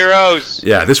Harlem Heroes!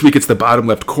 Yeah, this week it's the bottom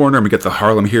left corner, and we get the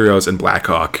Harlem Heroes and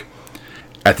Blackhawk.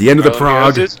 At the end of the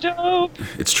prog... Heroes is dope.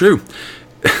 It's true.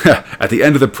 At the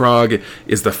end of the prog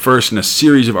is the first in a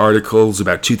series of articles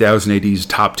about 2000 AD's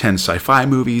top 10 sci-fi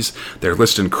movies. They're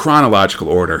listed in chronological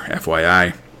order,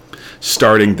 FYI.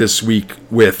 Starting this week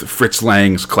with Fritz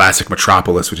Lang's classic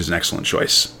Metropolis, which is an excellent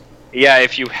choice. Yeah,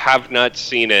 if you have not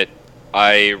seen it,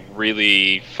 I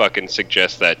really fucking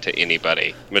suggest that to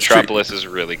anybody. Metropolis is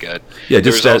really good. Yeah,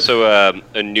 there's also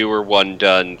a newer one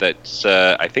done that's,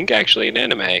 I think, actually an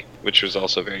anime, which was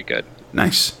also very good.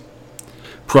 Nice.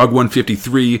 Prog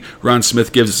 153, Ron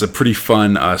Smith gives us a pretty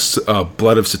fun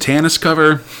Blood of Satanus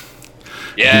cover.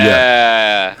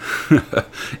 Yeah.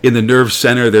 In the Nerve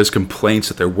Center, there's complaints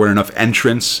that there weren't enough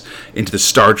entrants into the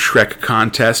Star Trek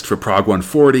contest for Prog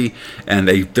 140, and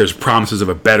there's promises of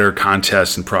a better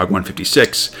contest in Prog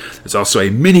 156. There's also a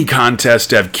mini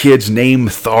contest to have kids name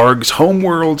Tharg's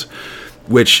homeworld,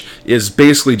 which is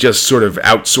basically just sort of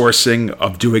outsourcing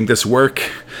of doing this work.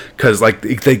 Because,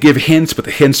 they give hints, but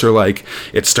the hints are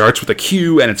it starts with a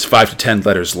Q and it's 5 to 10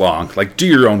 letters long. Do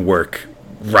your own work,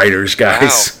 writers,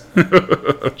 guys.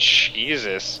 Wow.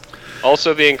 Jesus.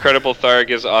 Also, the Incredible Tharg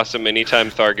is awesome.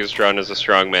 Anytime Tharg is drawn as a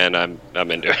strong man,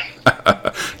 I'm into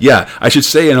it. Yeah, I should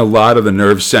say in a lot of the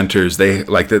Nerve Centers, they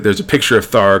there's a picture of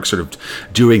Tharg sort of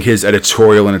doing his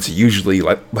editorial, and it's usually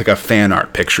like a fan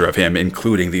art picture of him,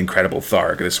 including the Incredible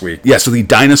Tharg this week. Yeah, so the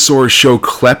dinosaurs show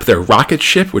Klep their rocket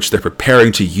ship, which they're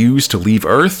preparing to use to leave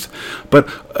Earth, but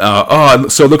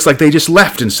so it looks like they just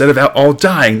left instead of all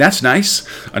dying. That's nice.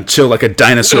 Until a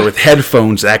dinosaur with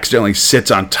headphones accidentally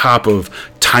sits on top of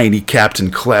tiny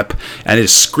Captain Klep, and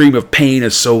his scream of pain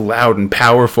is so loud and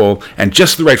powerful, and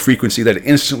just the right frequency that it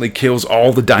instantly kills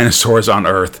all the dinosaurs on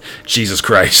Earth. Jesus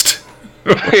Christ.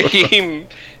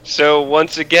 So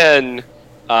once again,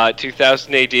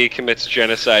 2000 AD commits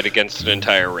genocide against an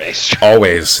entire race.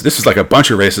 Always. This is a bunch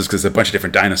of races because there's a bunch of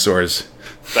different dinosaurs.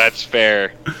 That's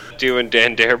fair. Doing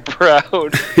Dan Dare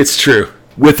proud. It's true.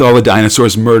 with all the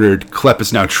dinosaurs murdered, Clep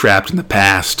is now trapped in the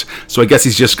past. So I guess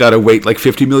he's just got to wait like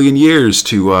 50 million years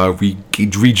to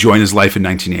rejoin his life in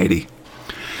 1980.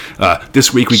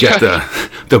 This week we get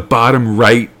the bottom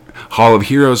right Hall of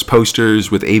Heroes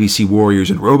posters with ABC Warriors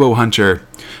and Robo Hunter.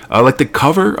 Like the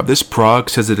cover of this prog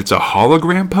says that it's a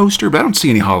hologram poster, but I don't see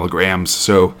any holograms.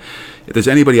 So if there's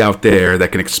anybody out there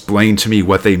that can explain to me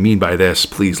what they mean by this,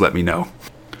 please let me know.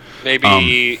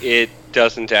 Maybe it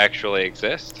doesn't actually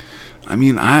exist. I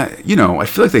mean, I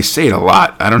feel like they say it a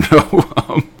lot. I don't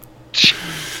know.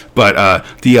 But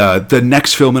the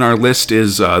next film in our list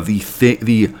is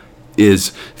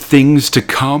Things to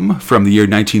Come from the year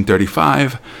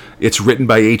 1935. It's written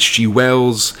by H.G.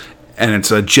 Wells, and it's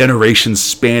a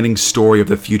generation-spanning story of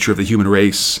the future of the human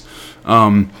race.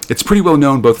 It's pretty well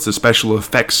known both as a special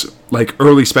effects, like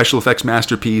early special effects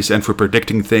masterpiece, and for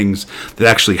predicting things that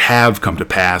actually have come to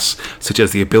pass, such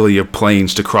as the ability of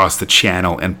planes to cross the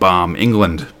Channel and bomb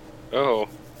England. Oh,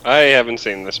 I haven't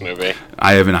seen this movie.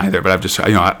 I haven't either, but I've just,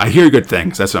 I hear good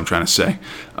things. That's what I'm trying to say.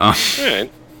 All right.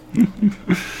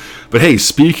 But hey,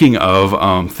 speaking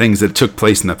of things that took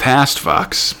place in the past,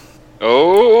 Fox.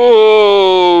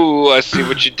 Oh, I see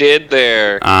what you did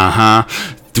there. Uh-huh.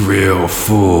 Thrill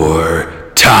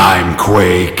 4,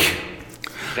 Timequake.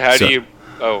 How do you...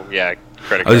 Oh, yeah,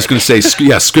 credit card. I was just going to say,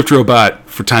 yeah, script robot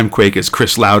for Timequake is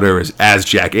Chris Lauder as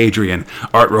Jack Adrian.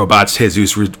 Art robot's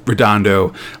Jesus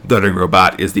Redondo. Lettering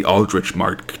robot is the Aldrich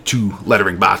Mark II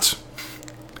lettering bots.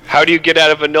 How do you get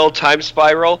out of a null time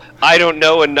spiral? I don't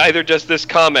know, and neither does this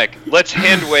comic. Let's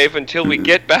hand wave until we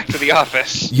get back to the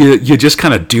office. You just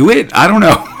kind of do it? I don't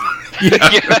know.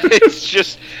 Yeah, it's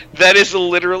just... That is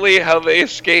literally how they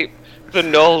escape the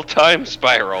null time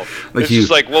spiral. It's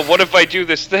just like, well, what if I do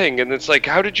this thing? And it's like,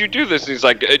 how did you do this? And he's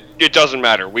like, it doesn't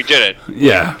matter. We did it.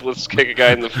 Yeah. Let's kick a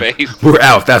guy in the face. We're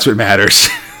out. That's what matters.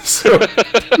 So...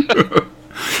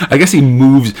 I guess he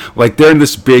moves, like they're in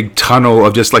this big tunnel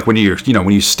of just like when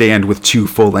you stand with two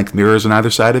full-length mirrors on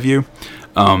either side of you.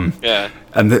 Yeah.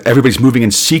 And everybody's moving in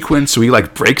sequence, so he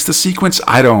like breaks the sequence.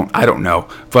 I don't know,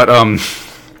 but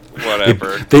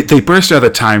whatever. They burst out of the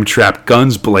time trap,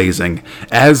 guns blazing,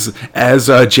 as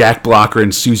Jack Blocker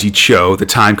and Susie Cho, the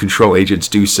time control agents,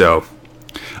 do so.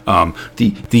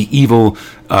 The evil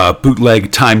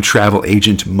bootleg time travel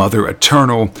agent Mother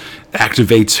Eternal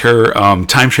activates her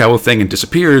time travel thing and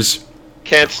disappears.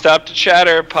 Can't stop to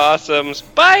chatter, possums.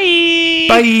 Bye!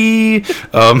 Bye!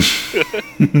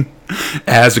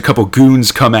 As a couple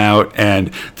goons come out,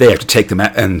 and they have to take them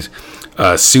out, and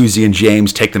Susie and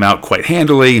James take them out quite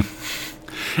handily.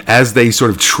 As they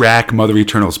sort of track Mother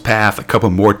Eternal's path, a couple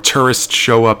more tourists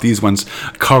show up, these ones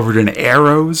covered in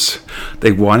arrows.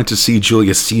 They wanted to see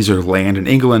Julius Caesar land in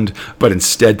England, but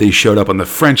instead they showed up on the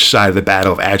French side of the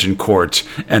Battle of Agincourt,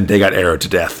 and they got arrowed to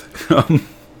death.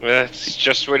 That's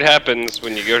just what happens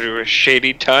when you go to a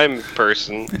shady time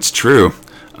person. It's true.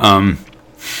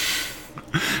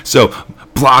 So,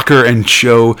 Blocker and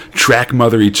Cho track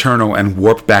Mother Eternal and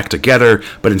warp back together,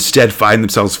 but instead find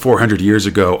themselves 400 years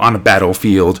ago on a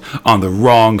battlefield on the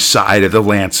wrong side of the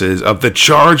lances of the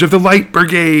Charge of the Light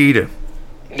Brigade.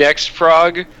 Next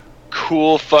frog,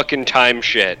 cool fucking time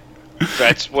shit.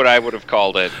 That's what I would have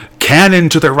called it. Cannon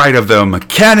to the right of them,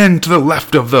 cannon to the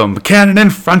left of them, cannon in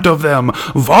front of them,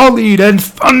 volleyed and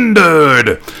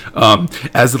thundered.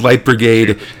 As the Light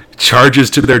Brigade charges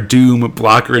to their doom,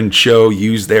 Blocker and Cho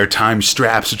use their time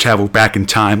straps to travel back in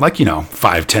time, like,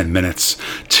 5-10 minutes,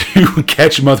 to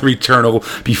catch Mother Eternal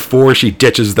before she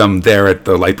ditches them there at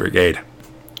the Light Brigade.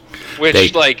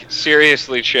 Which,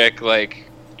 seriously, chick,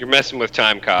 you're messing with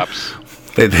time cops.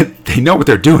 They know what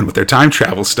they're doing with their time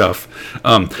travel stuff.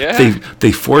 Yeah.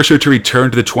 They force her to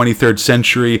return to the 23rd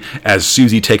century as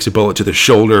Susie takes a bullet to the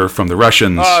shoulder from the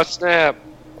Russians. Oh, snap.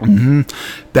 Mm-hmm.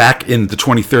 Back in the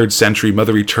 23rd century,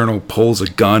 Mother Eternal pulls a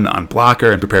gun on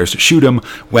Blocker and prepares to shoot him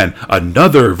when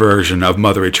another version of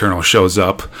Mother Eternal shows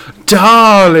up.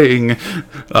 Darling!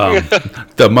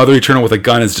 The Mother Eternal with a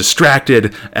gun is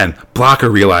distracted, and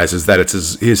Blocker realizes that it's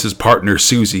his partner,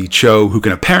 Susie Cho, who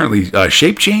can apparently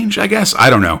shape change, I guess? I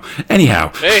don't know.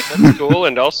 Anyhow. Hey, that's cool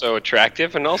and also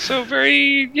attractive and also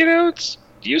very, it's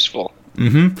useful.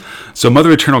 Mm-hmm. So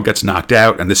Mother Eternal gets knocked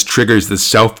out, and this triggers the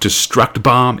self-destruct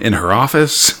bomb in her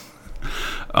office.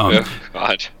 Oh,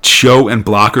 God. Cho and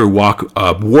Blocker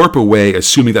warp away,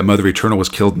 assuming that Mother Eternal was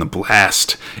killed in the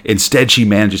blast. Instead, she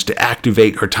manages to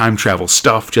activate her time travel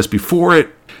stuff just before it,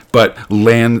 but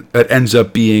ends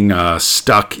up being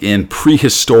stuck in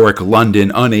prehistoric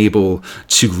London, unable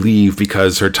to leave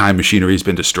because her time machinery has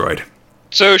been destroyed.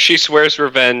 So she swears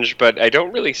revenge, but I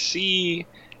don't really see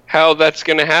how that's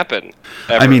going to happen.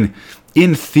 Ever. I mean,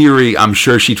 in theory, I'm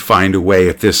sure she'd find a way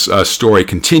if this story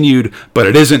continued, but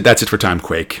it isn't. That's it for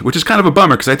Timequake, which is kind of a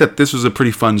bummer because I thought this was a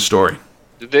pretty fun story.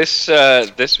 This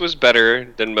was better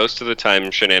than most of the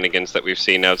time shenanigans that we've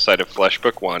seen outside of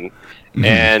Fleshbook 1,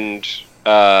 and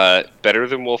better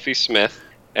than Wolfie Smith,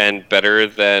 and better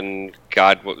than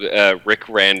Rick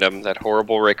Random, that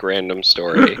horrible Rick Random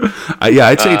story. Yeah,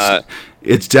 I'd say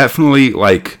it's definitely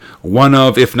like one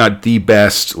of, if not the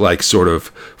best, like sort of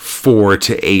 4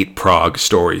 to 8 Prague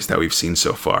stories that we've seen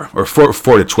so far, or 4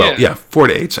 to 12. Yeah, 4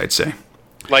 to 8, I'd say.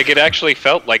 Like it actually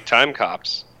felt like Time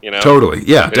Cops. You know? Totally,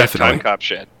 yeah, definitely. Time Cop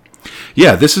shit.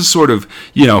 Yeah, this is sort of,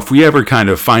 if we ever kind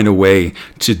of find a way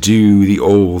to do the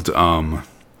old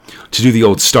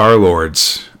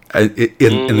Star-Lords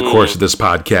in the course of this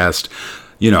podcast,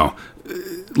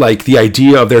 like the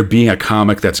idea of there being a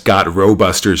comic that's got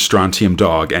Robuster's Strontium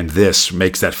Dog, and this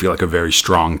makes that feel like a very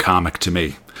strong comic to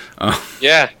me.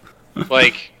 Yeah,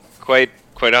 like quite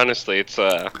honestly, it's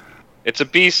a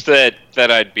beast that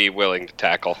I'd be willing to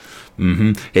tackle.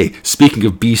 Mm-hmm. Hey, speaking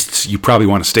of beasts you probably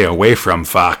want to stay away from,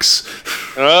 Fox.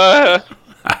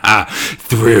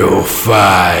 Thrill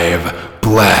 5,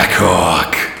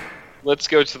 Blackhawk. Let's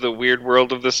go to the weird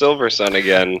world of the Silver Sun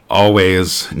again.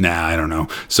 Always. Nah, I don't know.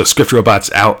 So Script Robot's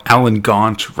Alan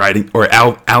Grant writing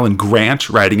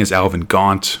as Alvin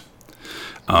Gaunt.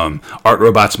 Art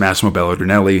Robot's Massimo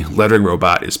Bellardinelli. Lettering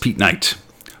Robot is Pete Knight.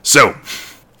 So,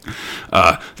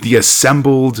 the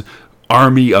assembled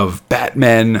army of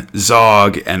Batman,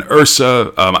 Zog, and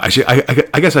Ursa. Actually,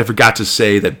 I guess I forgot to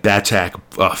say that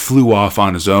Batak flew off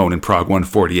on his own in Prague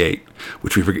 148,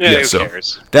 which we forget. Yeah, who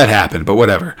cares? That happened, but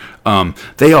whatever.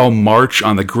 They all march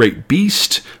on the Great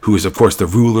Beast, who is, of course, the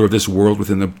ruler of this world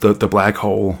within the black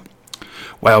hole.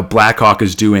 While Blackhawk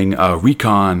is doing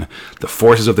recon, the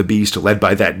forces of the Beast, led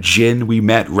by that Djinn we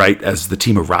met right as the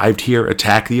team arrived here,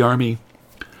 attack the army.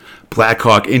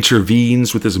 Blackhawk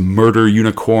intervenes with his murder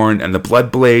unicorn and the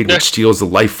Bloodblade, which steals the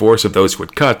life force of those who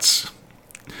it cuts.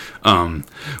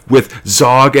 With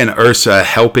Zog and Ursa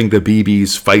helping the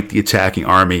BBs fight the attacking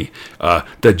army,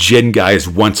 the Djinn guy is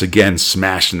once again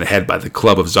smashed in the head by the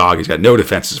club of Zog. He's got no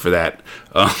defenses for that.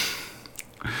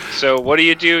 So what do?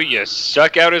 You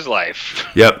suck out his life.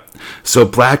 Yep. So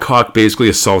Blackhawk basically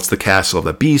assaults the castle of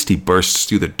the Beast. He bursts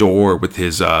through the door with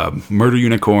his murder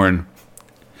unicorn.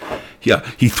 Yeah,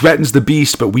 he threatens the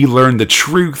Beast, but we learn the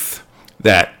truth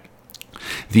that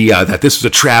that this was a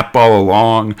trap all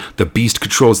along. The Beast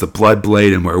controls the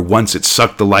Bloodblade, and where once it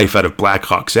sucked the life out of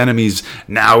Blackhawk's enemies,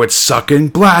 now it's sucking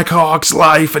Blackhawk's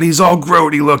life, and he's all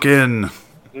grody looking.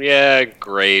 Yeah,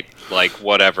 great. Like,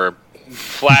 whatever.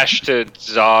 Flash to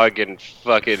Zog and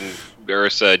fucking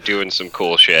Ursa doing some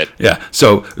cool shit. Yeah,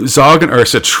 so Zog and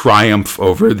Ursa triumph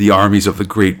over the armies of the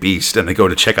Great Beast, and they go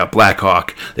to check out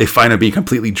Blackhawk. They find him being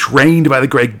completely drained by the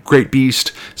Great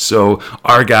Beast, so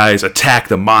our guys attack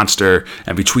the monster,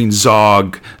 and between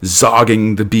Zog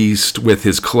zogging the Beast with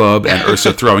his club and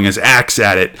Ursa throwing his axe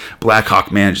at it,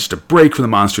 Blackhawk manages to break from the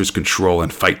monster's control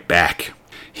and fight back.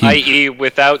 I.e.,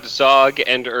 without Zog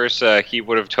and Ursa, he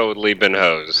would have totally been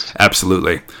hosed.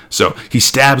 Absolutely. So he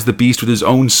stabs the Beast with his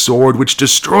own sword, which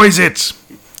destroys it.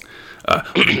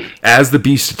 As the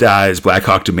Beast dies,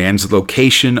 Blackhawk demands the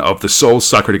location of the Soul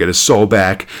Sucker to get his soul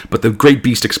back, but the Great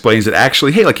Beast explains that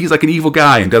actually, hey, like he's like an evil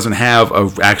guy and doesn't have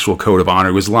an actual code of honor.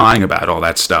 He was lying about all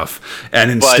that stuff. And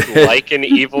instead, but like an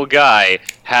evil guy,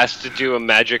 has to do a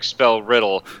magic spell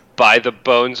riddle. By the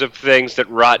bones of things that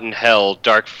rot in hell,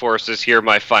 dark forces, hear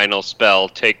my final spell,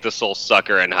 take the Soul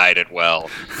Sucker and hide it well.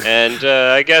 And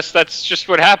I guess that's just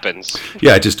what happens.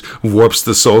 Yeah, it just warps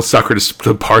the Soul Sucker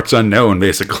to parts unknown,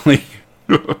 basically.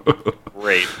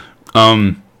 Great.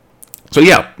 So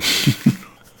yeah.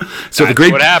 So that's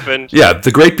what happened. Yeah,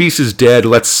 the Great Beast is dead.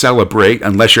 Let's celebrate.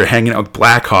 Unless you're hanging out with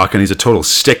Blackhawk and he's a total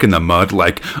stick in the mud,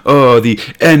 like, oh, the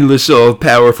endless,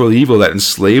 all-powerful evil that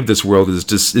enslaved this world is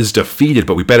defeated.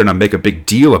 But we better not make a big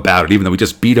deal about it, even though we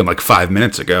just beat him like 5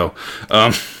 minutes ago.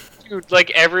 Dude,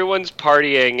 like everyone's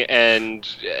partying, and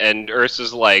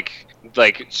Ursa's like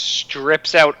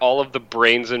strips out all of the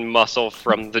brains and muscle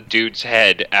from the dude's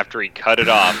head after he cut it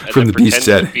off, and from then the Beast's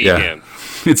head. To beat Yeah. him.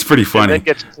 It's pretty funny. And then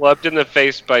gets clubbed in the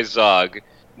face by Zog.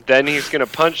 Then he's going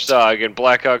to punch Zog, and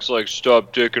Blackhawk's like,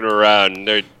 stop dicking around.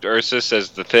 And Ursa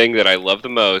says the thing that I love the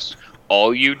most,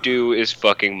 all you do is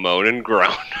fucking moan and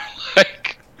groan.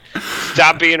 Like,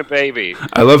 stop being a baby.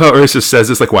 I love how Ursa says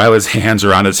this like while his hands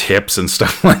are on his hips and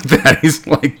stuff like that. He's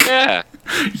like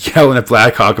yelling at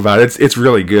Blackhawk about it. It's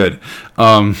really good.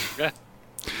 Yeah.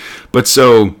 But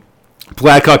so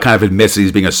Blackhawk kind of admits that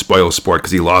he's being a spoil sport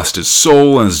because he lost his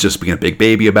soul and is just being a big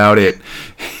baby about it.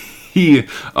 He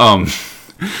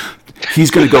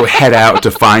He's going to go head out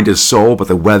to find his soul, but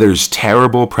the weather's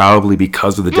terrible, probably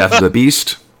because of the death of the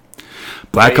beast.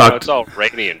 Blackhawk, it's all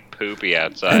rainy and poopy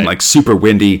outside. And like super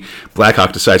windy.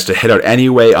 Blackhawk decides to head out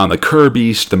anyway on the Cur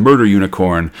Beast, the murder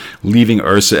unicorn, leaving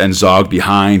Ursa and Zog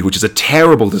behind, which is a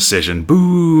terrible decision.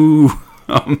 Boo!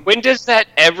 When does that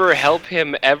ever help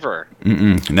him ever?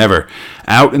 Never.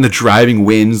 Out in the driving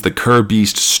winds, the Cur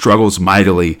Beast struggles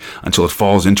mightily until it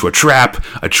falls into a trap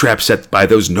set by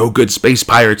those no-good space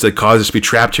pirates that caused us to be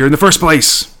trapped here in the first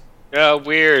place. Oh,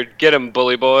 weird. Get 'em,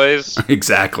 bully boys.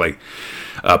 Exactly.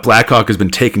 Blackhawk has been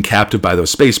taken captive by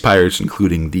those space pirates,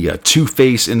 including the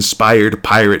Two-Face-inspired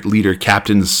pirate leader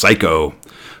Captain Psycho,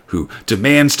 who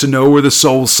demands to know where the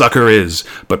soul sucker is,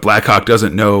 but Blackhawk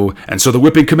doesn't know, and so the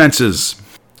whipping commences.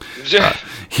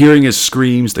 Hearing his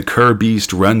screams, the Cur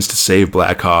Beast runs to save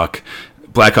Blackhawk.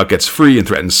 Blackhawk gets free and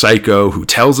threatens Psycho, who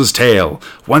tells his tale.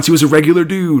 Once he was a regular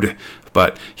dude,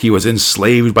 but he was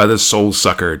enslaved by the soul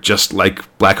sucker, just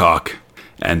like Blackhawk.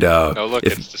 And oh, look,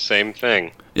 it's the same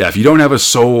thing. Yeah, if you don't have a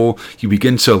soul, you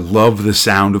begin to love the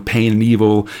sound of pain and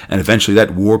evil, and eventually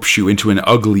that warps you into an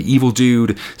ugly evil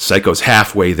dude. Psycho's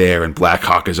halfway there, and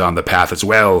Blackhawk is on the path as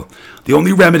well. The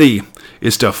only remedy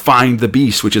is to find the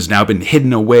beast, which has now been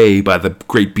hidden away by the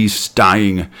great beast's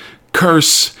dying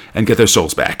curse, and get their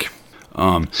souls back.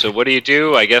 So what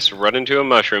do? I guess run into a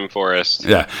mushroom forest.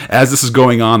 Yeah, as this is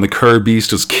going on, the Cur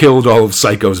Beast has killed all of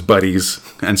Psycho's buddies,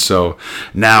 and so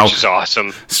now which is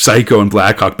awesome. Psycho and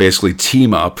Blackhawk basically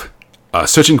team up,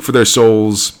 searching for their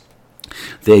souls.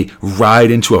 They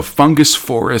ride into a fungus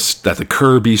forest that the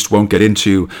Cur Beast won't get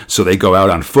into, so they go out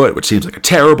on foot, which seems like a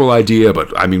terrible idea,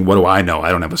 but I mean, what do I know?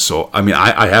 I don't have a soul. I mean,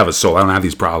 I have a soul. I don't have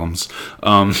these problems.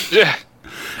 Yeah.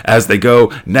 As they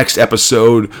go, next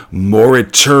episode,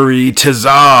 Morituri to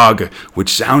Zog, which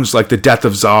sounds like the death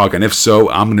of Zog, and if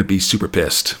so, I'm going to be super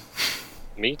pissed.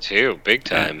 Me too, big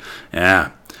time.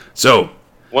 Yeah. So,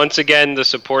 once again, the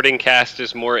supporting cast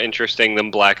is more interesting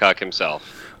than Blackhawk himself.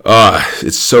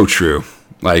 It's so true.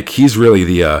 Like, he's really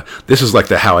this is like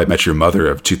the How I Met Your Mother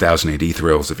of 2000 AD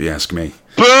thrills, if you ask me.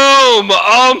 Boom!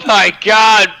 Oh my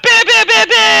god!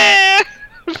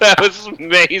 That was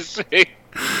amazing.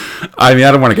 I mean,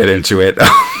 I don't want to get into it.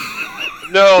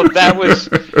 No, that was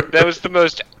the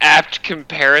most apt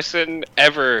comparison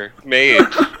ever made.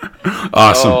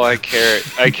 Awesome. Oh, I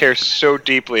care so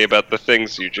deeply about the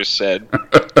things you just said.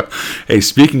 Hey,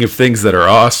 speaking of things that are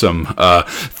awesome,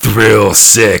 Thrill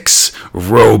 6,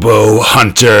 Robo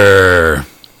Hunter.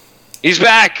 He's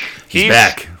back. He's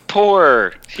back.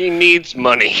 Poor. He needs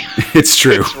money. It's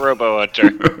true. It's Robo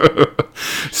Hunter.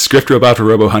 Script robot for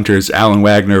Robo Hunter is Alan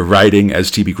Wagner, writing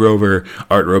as T.B. Grover,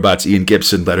 art robots Ian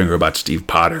Gibson, lettering robot Steve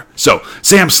Potter. So,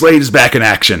 Sam Slade is back in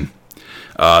action.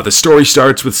 The story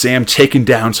starts with Sam taking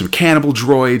down some cannibal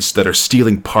droids that are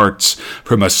stealing parts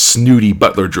from a snooty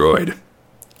butler droid.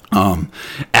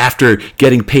 After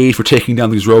getting paid for taking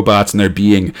down these robots and there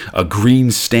being a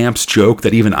green stamps joke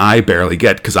that even I barely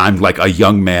get because I'm like a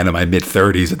young man in my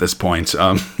mid-30s at this point,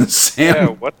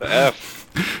 what the F?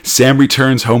 Sam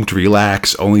returns home to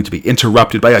relax, only to be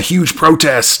interrupted by a huge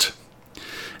protest.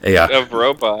 Of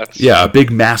robots. Yeah, a big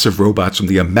mass of robots from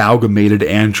the Amalgamated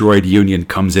Android Union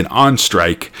comes in on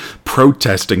strike,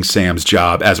 protesting Sam's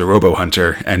job as a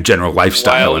robo-hunter and general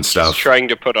lifestyle and stuff. He's trying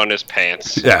to put on his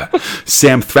pants. Yeah.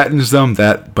 Sam threatens them,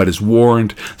 but is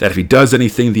warned that if he does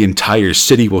anything, the entire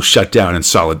city will shut down in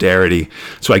solidarity.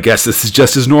 So I guess this is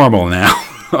just as normal now.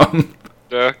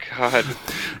 Oh, God.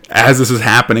 As this is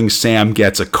happening, Sam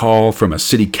gets a call from a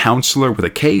city councilor with a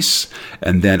case,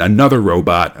 and then another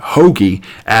robot, Hoagie,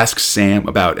 asks Sam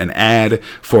about an ad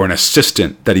for an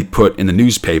assistant that he put in the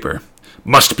newspaper.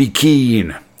 Must be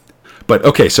keen. But,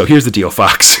 okay, so here's the deal,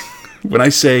 Fox. When I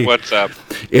say what's up,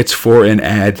 it's for an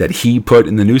ad that he put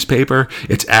in the newspaper,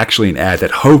 it's actually an ad that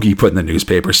Hoagie put in the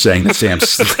newspaper saying that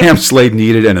Sam Slade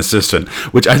needed an assistant,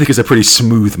 which I think is a pretty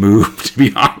smooth move, to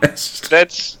be honest.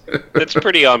 That's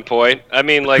pretty on point. I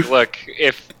mean, like, look,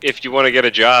 if you want to get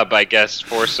a job, I guess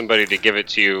force somebody to give it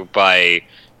to you by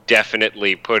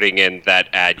definitely putting in that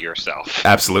ad yourself.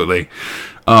 Absolutely.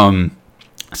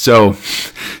 So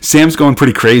Sam's going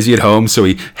pretty crazy at home, so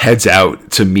he heads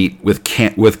out to meet with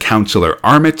Councilor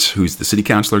Armit, who's the city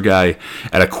councilor guy.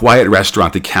 At a quiet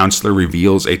restaurant, the councilor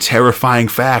reveals a terrifying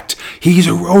fact. He's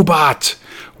a robot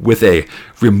with a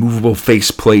removable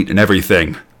faceplate and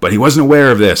everything. But he wasn't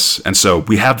aware of this, and so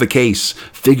we have the case.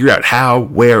 Figure out how,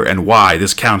 where, and why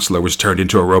this councilor was turned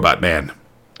into a robot man.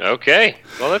 Okay.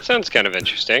 Well, that sounds kind of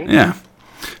interesting. Yeah.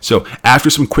 So after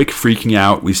some quick freaking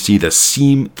out, we see the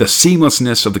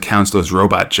seamlessness of the counselor's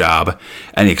robot job,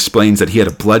 and he explains that he had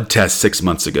a blood test 6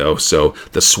 months ago, so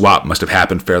the swap must have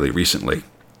happened fairly recently.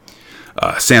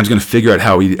 Sam's going to figure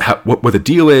out what the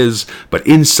deal is, but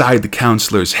inside the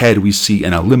counselor's head, we see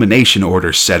an elimination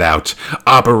order set out.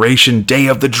 Operation Day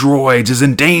of the Droids is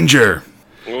in danger.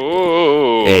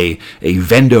 Ooh. A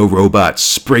Vendo robot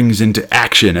springs into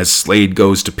action as Slade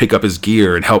goes to pick up his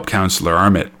gear and help Counselor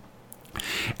Armit.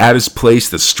 At his place,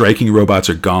 the striking robots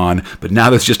are gone, but now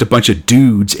there's just a bunch of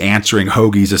dudes answering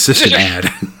Hoagie's assistant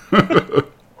ad.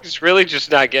 He's really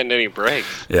just not getting any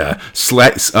breaks. Yeah.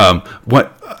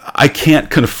 What I can't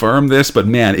confirm this, but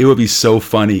man, it would be so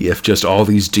funny if just all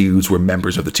these dudes were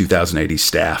members of the 2080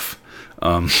 staff.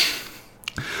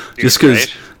 Just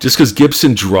because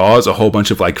Gibson draws a whole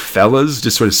bunch of like fellas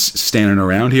just sort of standing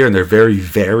around here, and they're very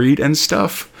varied and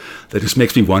stuff. That just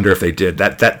makes me wonder if they did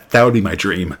that. That would be my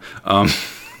dream.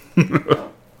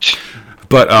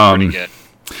 But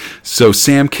so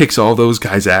Sam kicks all those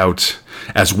guys out,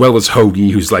 as well as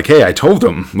Hoagie, who's like, "Hey, I told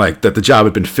him like that the job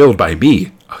had been filled by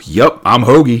me." "Yup, I'm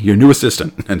Hoagie, your new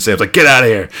assistant." And Sam's like, "Get out of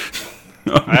here."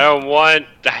 I don't want.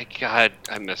 God,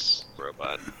 I miss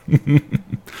Robot.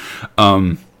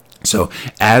 So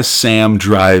as Sam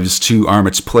drives to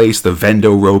Armit's place, the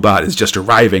Vendo robot is just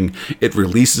arriving. It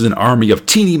releases an army of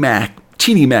teeny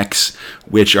mechs,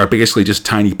 which are basically just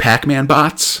tiny Pac-Man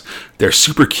bots. They're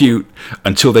super cute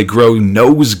until they grow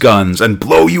nose guns and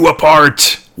blow you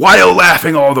apart while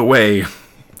laughing all the way.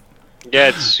 Yeah,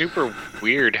 it's super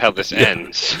weird how this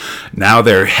ends. Now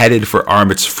they're headed for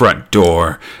Armit's front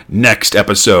door. Next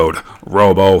episode,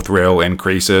 Robo Thrill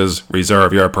increases.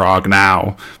 Reserve your prog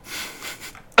now.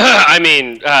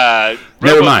 Robo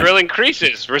Thrill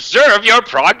increases. Reserve your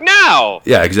prog now.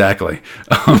 Yeah, exactly.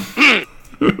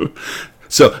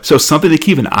 So something to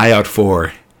keep an eye out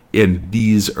for in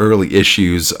these early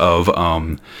issues of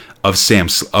Robo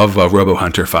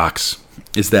Hunter Fox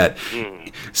is that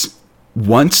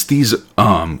once these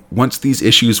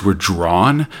issues were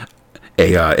drawn,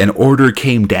 an order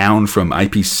came down from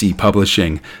IPC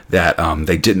Publishing that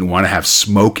they didn't want to have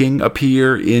smoking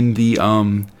appear in the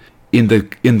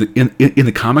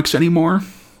comics anymore.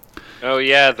 Oh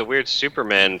yeah, the weird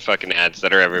Superman fucking ads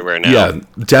that are everywhere now. Yeah,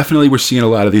 definitely we're seeing a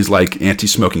lot of these like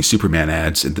anti-smoking Superman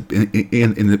ads in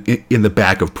the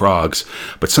back of Progs.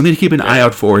 But something to keep an eye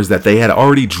out for is that they had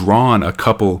already drawn a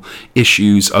couple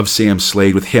issues of Sam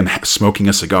Slade with him smoking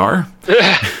a cigar.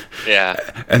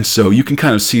 Yeah. And so you can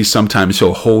kind of see sometimes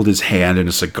he'll hold his hand in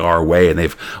a cigar way, and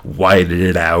they've widened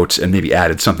it out and maybe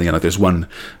added something. Like there's one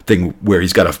thing where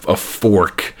he's got a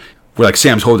fork. Where like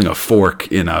Sam's holding a fork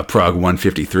in Prog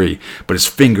 153, but his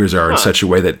fingers are in such a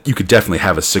way that you could definitely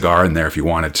have a cigar in there if you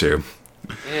wanted to.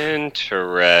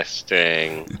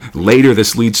 Interesting. Later,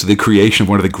 this leads to the creation of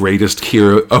one of the greatest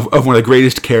one of the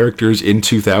greatest characters in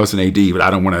 2000 AD, but I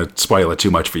don't want to spoil it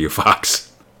too much for you, Fox.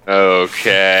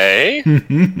 Okay.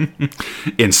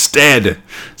 Instead,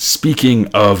 speaking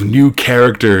of new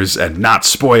characters and not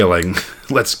spoiling,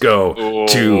 let's go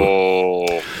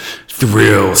to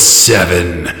Thrill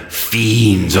 7,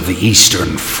 Fiends of the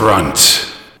Eastern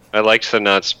Front. I liked the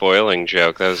not spoiling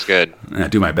joke. That was good. I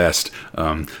do my best.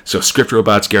 So script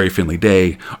robots, Gary Finley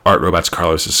Day. Art robots,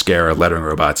 Carlos Esquerra. Lettering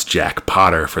robots, Jack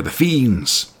Potter for the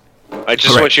Fiends. I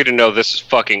just want you to know this is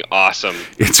fucking awesome.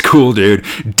 It's cool, dude.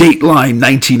 Dateline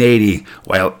 1980.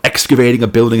 While excavating a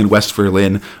building in West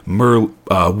Berlin,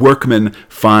 workmen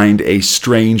find a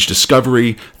strange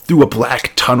discovery. Through a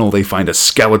black tunnel, they find a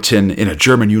skeleton in a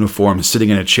German uniform sitting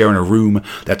in a chair in a room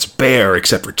that's bare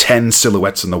except for 10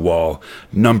 silhouettes on the wall,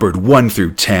 numbered 1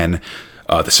 through 10.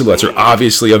 The silhouettes are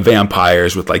obviously of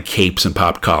vampires with like capes and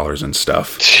popped collars and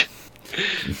stuff.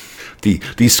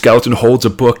 The skeleton holds a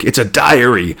book. It's a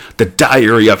diary. The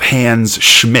Diary of Hans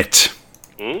Schmidt.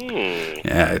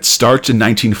 Yeah, it starts in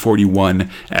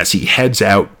 1941 as he heads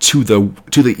out to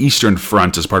the Eastern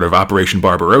Front as part of Operation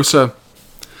Barbarossa.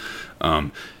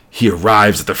 He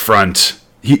arrives at the front.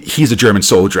 He's a German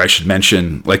soldier, I should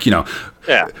mention. Like, you know...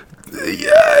 Yeah.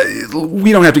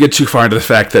 We don't have to get too far into the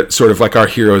fact that sort of like our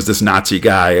hero is this Nazi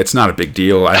guy. It's not a big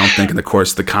deal, I don't think, in the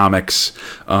course of the comics.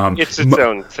 It's its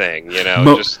own thing, you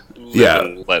know? Just...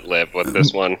 and let live with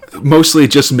this one. Mostly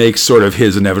it just makes sort of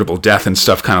his inevitable death and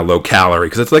stuff kind of low calorie,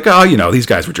 because it's like, oh, you know, these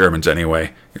guys were Germans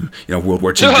anyway. You know, World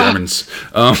War II Germans.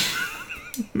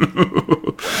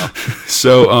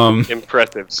 So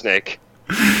impressive, Snake.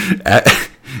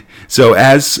 So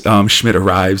as Schmidt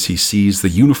arrives, he sees the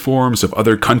uniforms of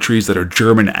other countries that are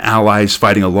German allies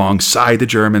fighting alongside the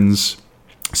Germans.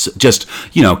 So just,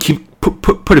 you know,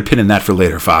 put a pin in that for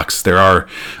later, Fox. There are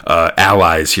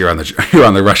allies here on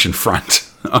the Russian front.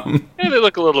 They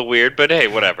look a little weird, but hey,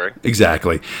 whatever.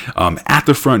 Exactly. At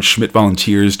the front, Schmidt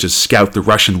volunteers to scout the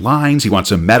Russian lines. He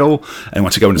wants a medal and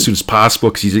wants to go in as soon as possible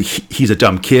because he's a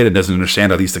dumb kid and doesn't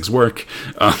understand how these things work.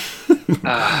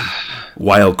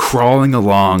 While crawling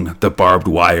along the barbed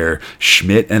wire,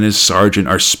 Schmidt and his sergeant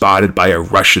are spotted by a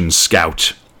Russian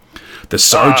scout. The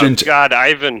sergeant... Oh, God,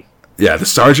 Ivan. Yeah, the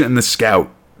sergeant and the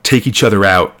scout take each other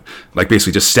out, like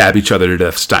basically just stab each other to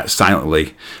death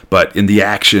silently. But in the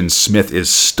action, Smith is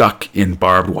stuck in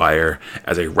barbed wire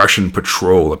as a Russian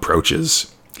patrol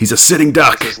approaches. He's a sitting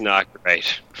duck. This is not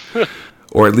great.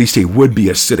 Or at least he would be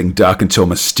a sitting duck until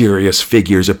mysterious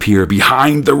figures appear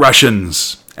behind the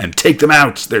Russians and take them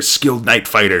out. They're skilled night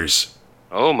fighters.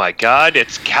 Oh my God,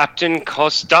 it's Captain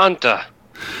Costanta.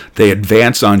 They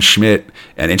advance on Schmidt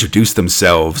and introduce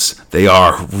themselves. They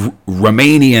are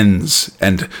Romanians,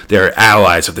 and they're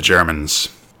allies of the Germans.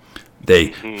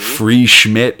 They free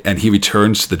Schmidt, and he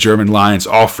returns to the German lines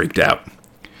all freaked out.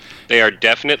 They are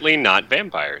definitely not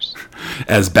vampires.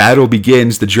 As battle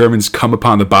begins, the Germans come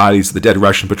upon the bodies of the dead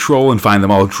Russian patrol and find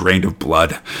them all drained of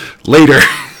blood. Later,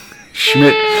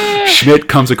 Schmidt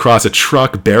comes across a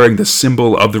truck bearing the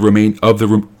symbol of the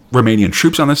Romanian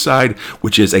troops on the side,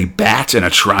 which is a bat and a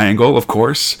triangle, of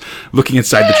course. Looking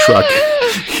inside the truck,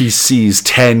 he sees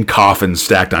 10 coffins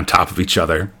stacked on top of each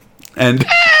other. And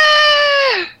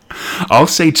I'll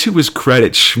say to his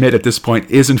credit, Schmidt at this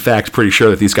point is in fact pretty sure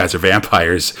that these guys are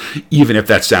vampires, even if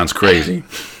that sounds crazy.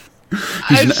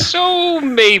 So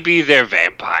maybe they're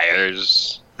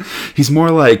vampires. He's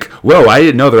more like, whoa, I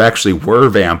didn't know there actually were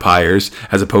vampires,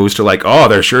 as opposed to like, oh,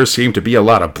 there sure seem to be a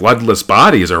lot of bloodless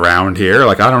bodies around here.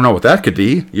 Like, I don't know what that could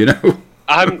be, you know?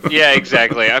 Yeah,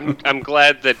 exactly. I'm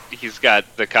glad that he's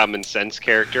got the common sense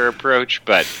character approach,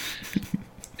 but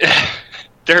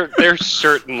they're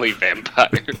certainly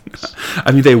vampires.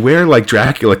 I mean, they wear like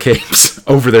Dracula capes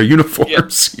over their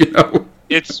uniforms, you know?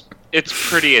 It's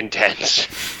pretty intense.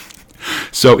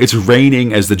 So it's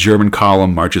raining as the German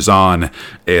column marches on,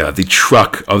 the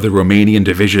truck of the Romanian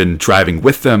division driving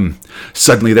with them.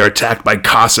 Suddenly they're attacked by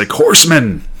Cossack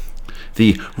horsemen.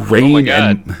 The rain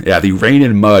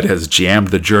and mud has jammed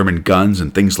the German guns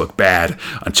and things look bad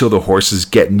until the horses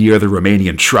get near the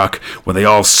Romanian truck when they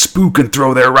all spook and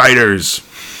throw their riders.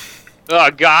 Oh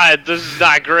God, this is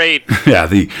not great. Yeah,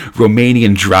 the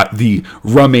Romanian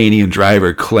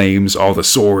driver claims all the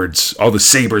swords, all the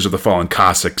sabers of the fallen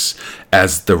Cossacks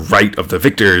as the right of the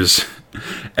victors,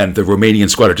 and the Romanian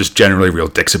squad are just generally real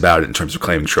dicks about it in terms of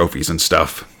claiming trophies and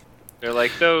stuff. They're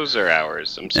like, those are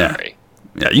ours. I'm sorry.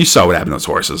 Yeah, you saw what happened to those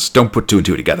horses. Don't put two and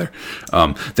two together.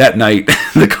 That night,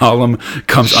 the column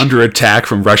comes under attack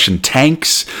from Russian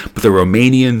tanks, but the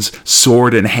Romanians,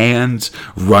 sword in hand,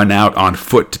 run out on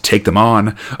foot to take them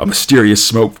on. A mysterious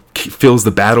smoke fills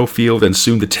the battlefield, and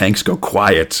soon the tanks go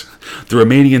quiet. The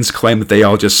Romanians claim that they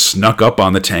all just snuck up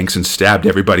on the tanks and stabbed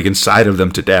everybody inside of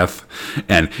them to death.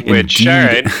 And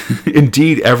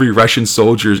indeed, every Russian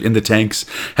soldier in the tanks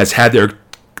has had their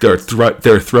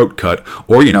throat cut,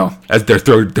 or, you know, as their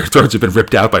throats have been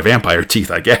ripped out by vampire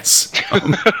teeth, I guess.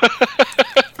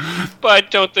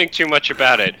 But don't think too much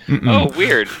about it. Mm-mm. Oh,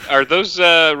 weird. Are those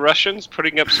Russians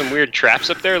putting up some weird traps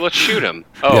up there? Let's shoot them.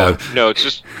 Oh, yeah. No, it's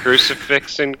just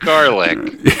crucifix and garlic.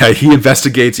 Yeah, he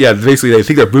investigates. Yeah, basically they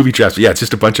think they're booby traps. But yeah, it's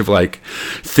just a bunch of, like,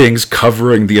 things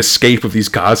covering the escape of these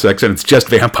Cossacks, and it's just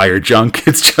vampire junk.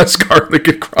 It's just garlic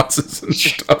and crosses and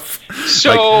stuff.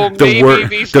 So like, maybe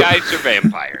these guys are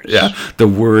vampires. Yeah, the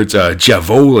words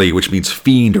Javoli, which means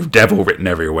fiend or devil, written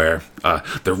everywhere.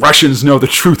 The Russians know the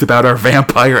truth about our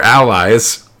vampire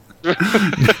allies.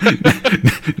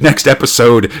 Next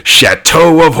episode,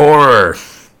 Chateau of Horror.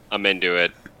 I'm into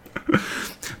it.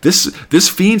 This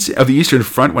Fiends of the Eastern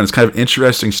Front one is kind of an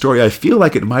interesting story. I feel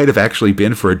like it might have actually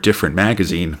been for a different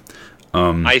magazine.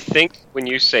 I think when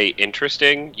you say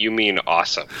interesting, you mean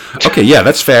awesome. Okay, yeah,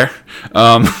 that's fair.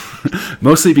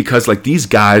 Mostly because like these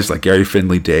guys like Gary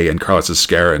Finley Day and Carlos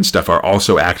Esquerra and stuff are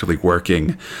also actively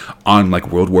working on like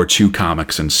World War II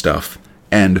comics and stuff.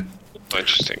 And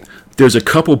interesting. There's a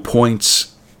couple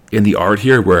points in the art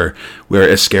here where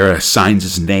Esquerra signs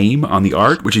his name on the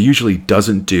art, which he usually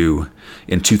doesn't do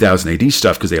in 2000 AD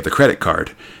stuff because they have the credit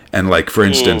card. And like, for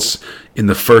instance, in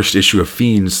the first issue of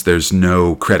Fiends, there's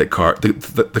no credit card.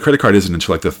 The credit card isn't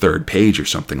until like the third page or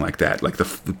something like that. Like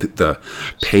the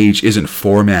page isn't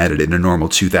formatted in a normal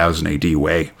 2000 AD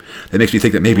way. That makes me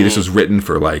think that maybe this was written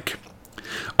for like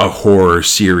a horror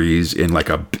series in like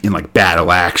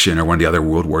Battle Action or one of the other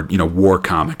war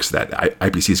comics that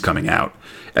IPC is coming out,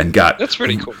 and got that's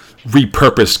pretty cool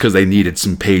repurposed because they needed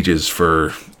some pages for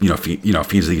Fiends of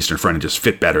the Eastern Front and just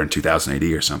fit better in 2000 AD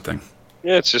or something.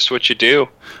 Yeah, it's just what you do.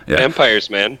 Yeah. Vampires,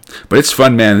 man. But it's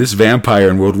fun, man. This vampire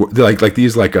in World War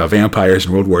these vampires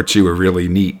in World War II are really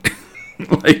neat.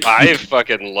 I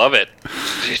fucking love it.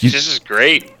 This is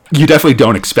great. You definitely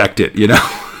don't expect it, you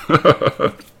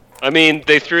know. I mean,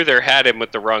 they threw their hat in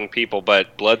with the wrong people,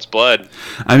 but blood's blood.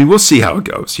 I mean, we'll see how it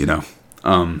goes, you know.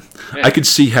 I could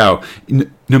see how,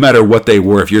 no matter what they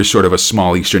were, if you're sort of a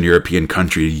small Eastern European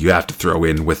country, you have to throw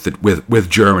in with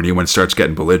Germany when it starts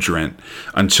getting belligerent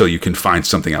until you can find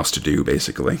something else to do,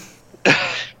 basically.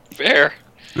 Fair.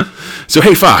 So,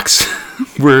 hey, Fox,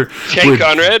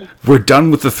 Conrad. We're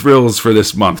done with the thrills for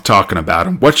this month, talking about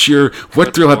them. What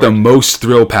thrill had the most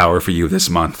thrill power for you this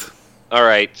month? All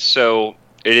right, so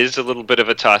it is a little bit of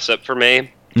a toss-up for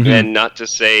me. Mm-hmm. And not to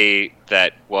say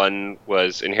that one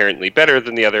was inherently better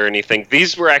than the other or anything.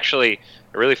 These were actually,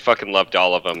 I really fucking loved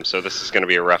all of them, so this is going to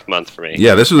be a rough month for me.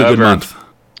 Yeah, this was a good month.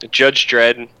 Judge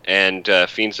Dredd and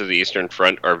Fiends of the Eastern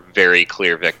Front are very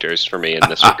clear victors for me in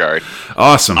this regard.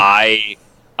 Awesome.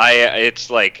 It's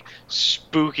like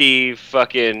spooky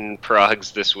fucking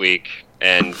progs this week.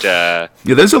 And yeah,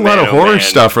 there's a lot of horror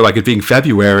stuff for like it being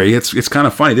February. It's kind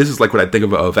of funny. This is like what I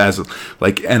think of as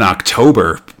like an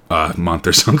October month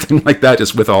or something like that,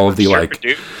 just with all of the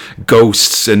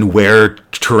ghosts and were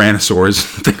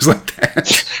tyrannosaurs and things like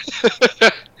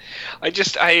that.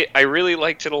 I really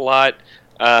liked it a lot.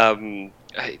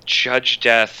 Judge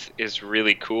Death is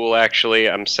really cool, actually.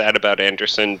 I'm sad about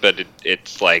Anderson, but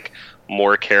it's like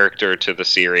more character to the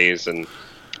series, and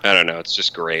I don't know, it's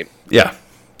just great. Yeah.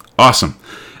 Awesome.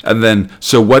 And then,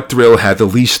 so what thrill had the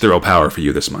least thrill power for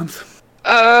you this month?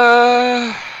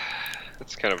 That's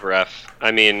kind of rough.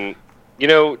 I mean, you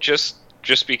know, just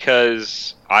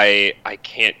because I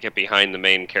can't get behind the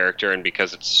main character, and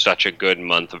because it's such a good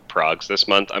month of progs this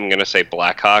month, I'm gonna say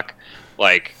Blackhawk.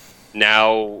 Like,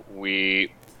 now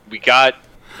we got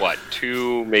what,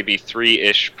 2, maybe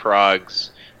 3-ish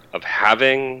progs of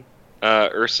having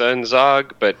Ursa and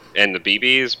Zog, and the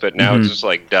BBs, but now it's just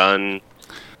like done.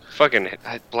 Fucking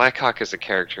Blackhawk as a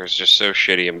character is just so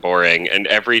shitty and boring, and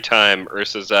every time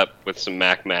Ursa's up with some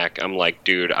Mac, I'm like,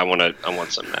 dude, I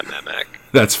want some of that Mac.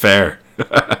 That's fair.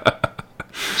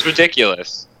 It's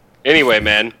ridiculous. Anyway,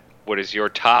 man, what is your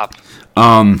top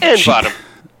and bottom?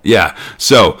 Yeah,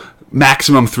 so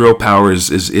maximum thrill power is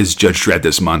Judge Dredd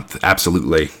this month,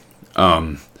 absolutely.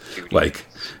 Like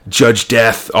Judge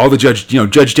Death, all the Judge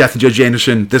Death and Judge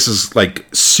Anderson. This is like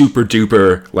super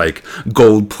duper, like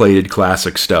gold-plated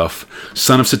classic stuff.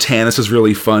 Son of Satanus is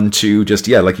really fun too. Just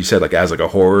like you said, like as like a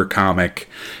horror comic,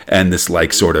 and this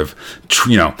like sort of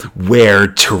were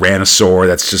tyrannosaur.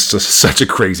 That's just such a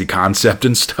crazy concept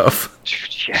and stuff.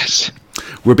 Yes,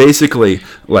 we're basically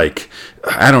like,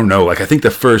 I don't know, like I think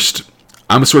the first.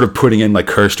 I'm sort of putting in like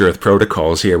Cursed Earth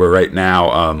protocols here, but right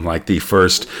now, like the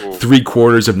first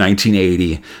 3/4 of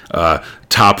 1980,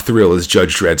 top thrill is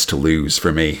Judge Dredd's To Lose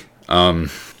for me.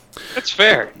 That's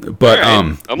fair. But right.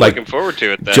 I'm like, looking forward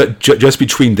to it then. Just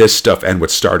between this stuff and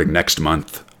what's starting next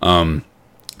month. Then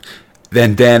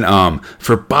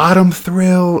for bottom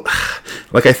thrill,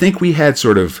 like I think we had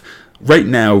sort of right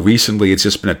recently it's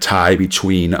just been a tie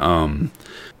between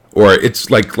or it's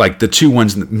like the two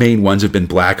main ones have been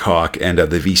Blackhawk and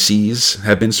the VCs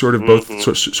have been sort of both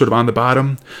sort of on the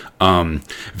bottom.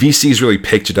 VCs really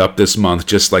picked it up this month,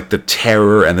 just like the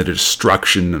terror and the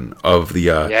destruction of the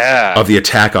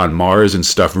attack on Mars and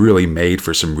stuff really made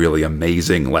for some really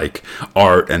amazing like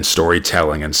art and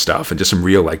storytelling and stuff, and just some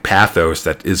real like pathos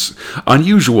that is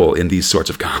unusual in these sorts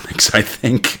of comics, I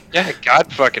think. Yeah, it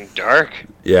got fucking dark.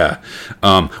 Yeah.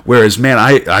 Whereas, man,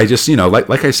 I just,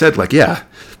 like I said, like, yeah,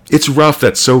 it's rough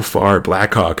that so far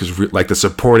Blackhawk is like the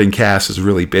supporting cast has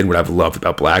really been what I've loved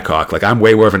about Blackhawk. Like, I'm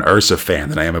way more of an Ursa fan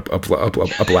than I am a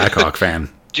Blackhawk fan.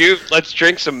 Dude, let's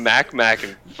drink some Mac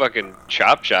and fucking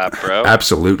chop, bro.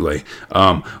 Absolutely.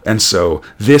 And so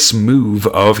this move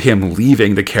of him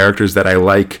leaving the characters that I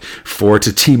like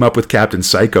to team up with Captain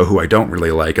Psycho, who I don't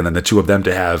really like, and then the two of them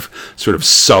to have sort of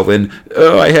sullen,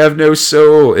 I have no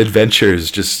soul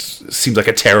adventures just seems like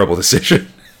a terrible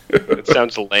decision. It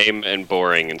sounds lame and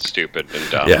boring and stupid and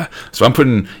dumb. Yeah. So I'm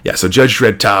putting, so Judge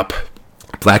Dredd top,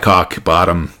 Blackhawk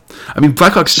bottom. I mean,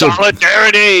 Blackhawk's still...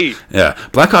 Solidarity! Yeah.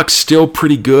 Blackhawk's still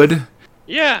pretty good.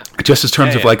 Yeah. Just in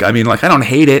terms of, like, I mean, like, I don't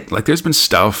hate it. Like, there's been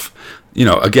stuff,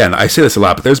 again, I say this a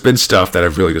lot, but there's been stuff that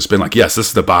I've really just been like, yes, this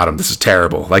is the bottom. This is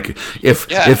terrible. Like, if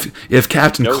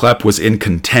Captain Klepp was in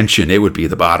contention, it would be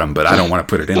the bottom, but I don't want to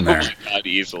put it in there. Not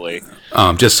easily.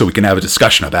 Just so we can have a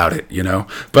discussion about it,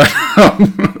 But...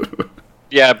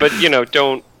 yeah, but,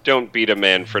 don't beat a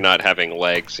man for not having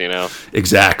legs, you know?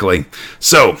 Exactly.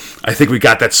 So, I think we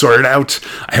got that sorted out.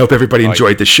 I hope everybody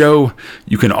enjoyed the show.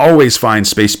 You can always find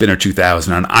Space Spinner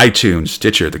 2000 on iTunes,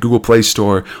 Stitcher, the Google Play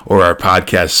Store, or our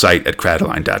podcast site at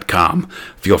Cradaline.com.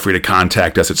 Feel free to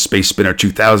contact us at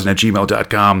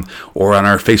spacespinner2000@gmail.com or on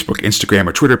our Facebook, Instagram,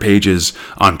 or Twitter pages.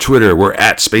 On Twitter, we're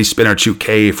at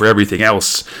SpaceSpinner2K. For everything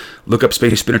else, look up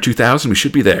Space Spinner 2000. We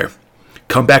should be there.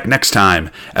 Come back next time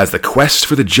as the quest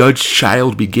for the Judge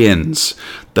Child begins.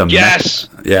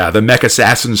 The Mech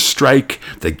Assassins strike.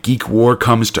 The Geek War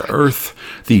comes to Earth.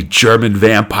 The German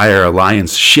Vampire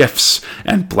Alliance shifts.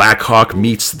 And Blackhawk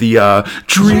meets the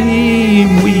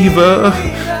Dreamweaver.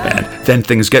 And then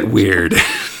things get weird.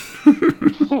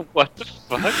 What the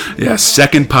fuck? Yeah,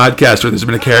 second podcast where there's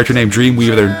been a character named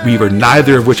Dreamweaver,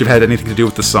 neither of which have had anything to do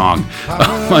with the song.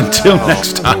 Until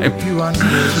next time,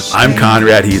 I'm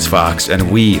Conrad, he's Fox,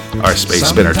 and we are Space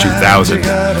Spinner 2000.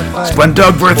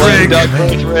 Splendugworthrig!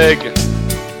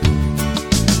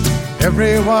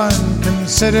 Everyone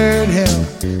considered him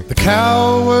the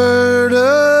coward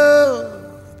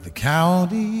of the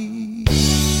county.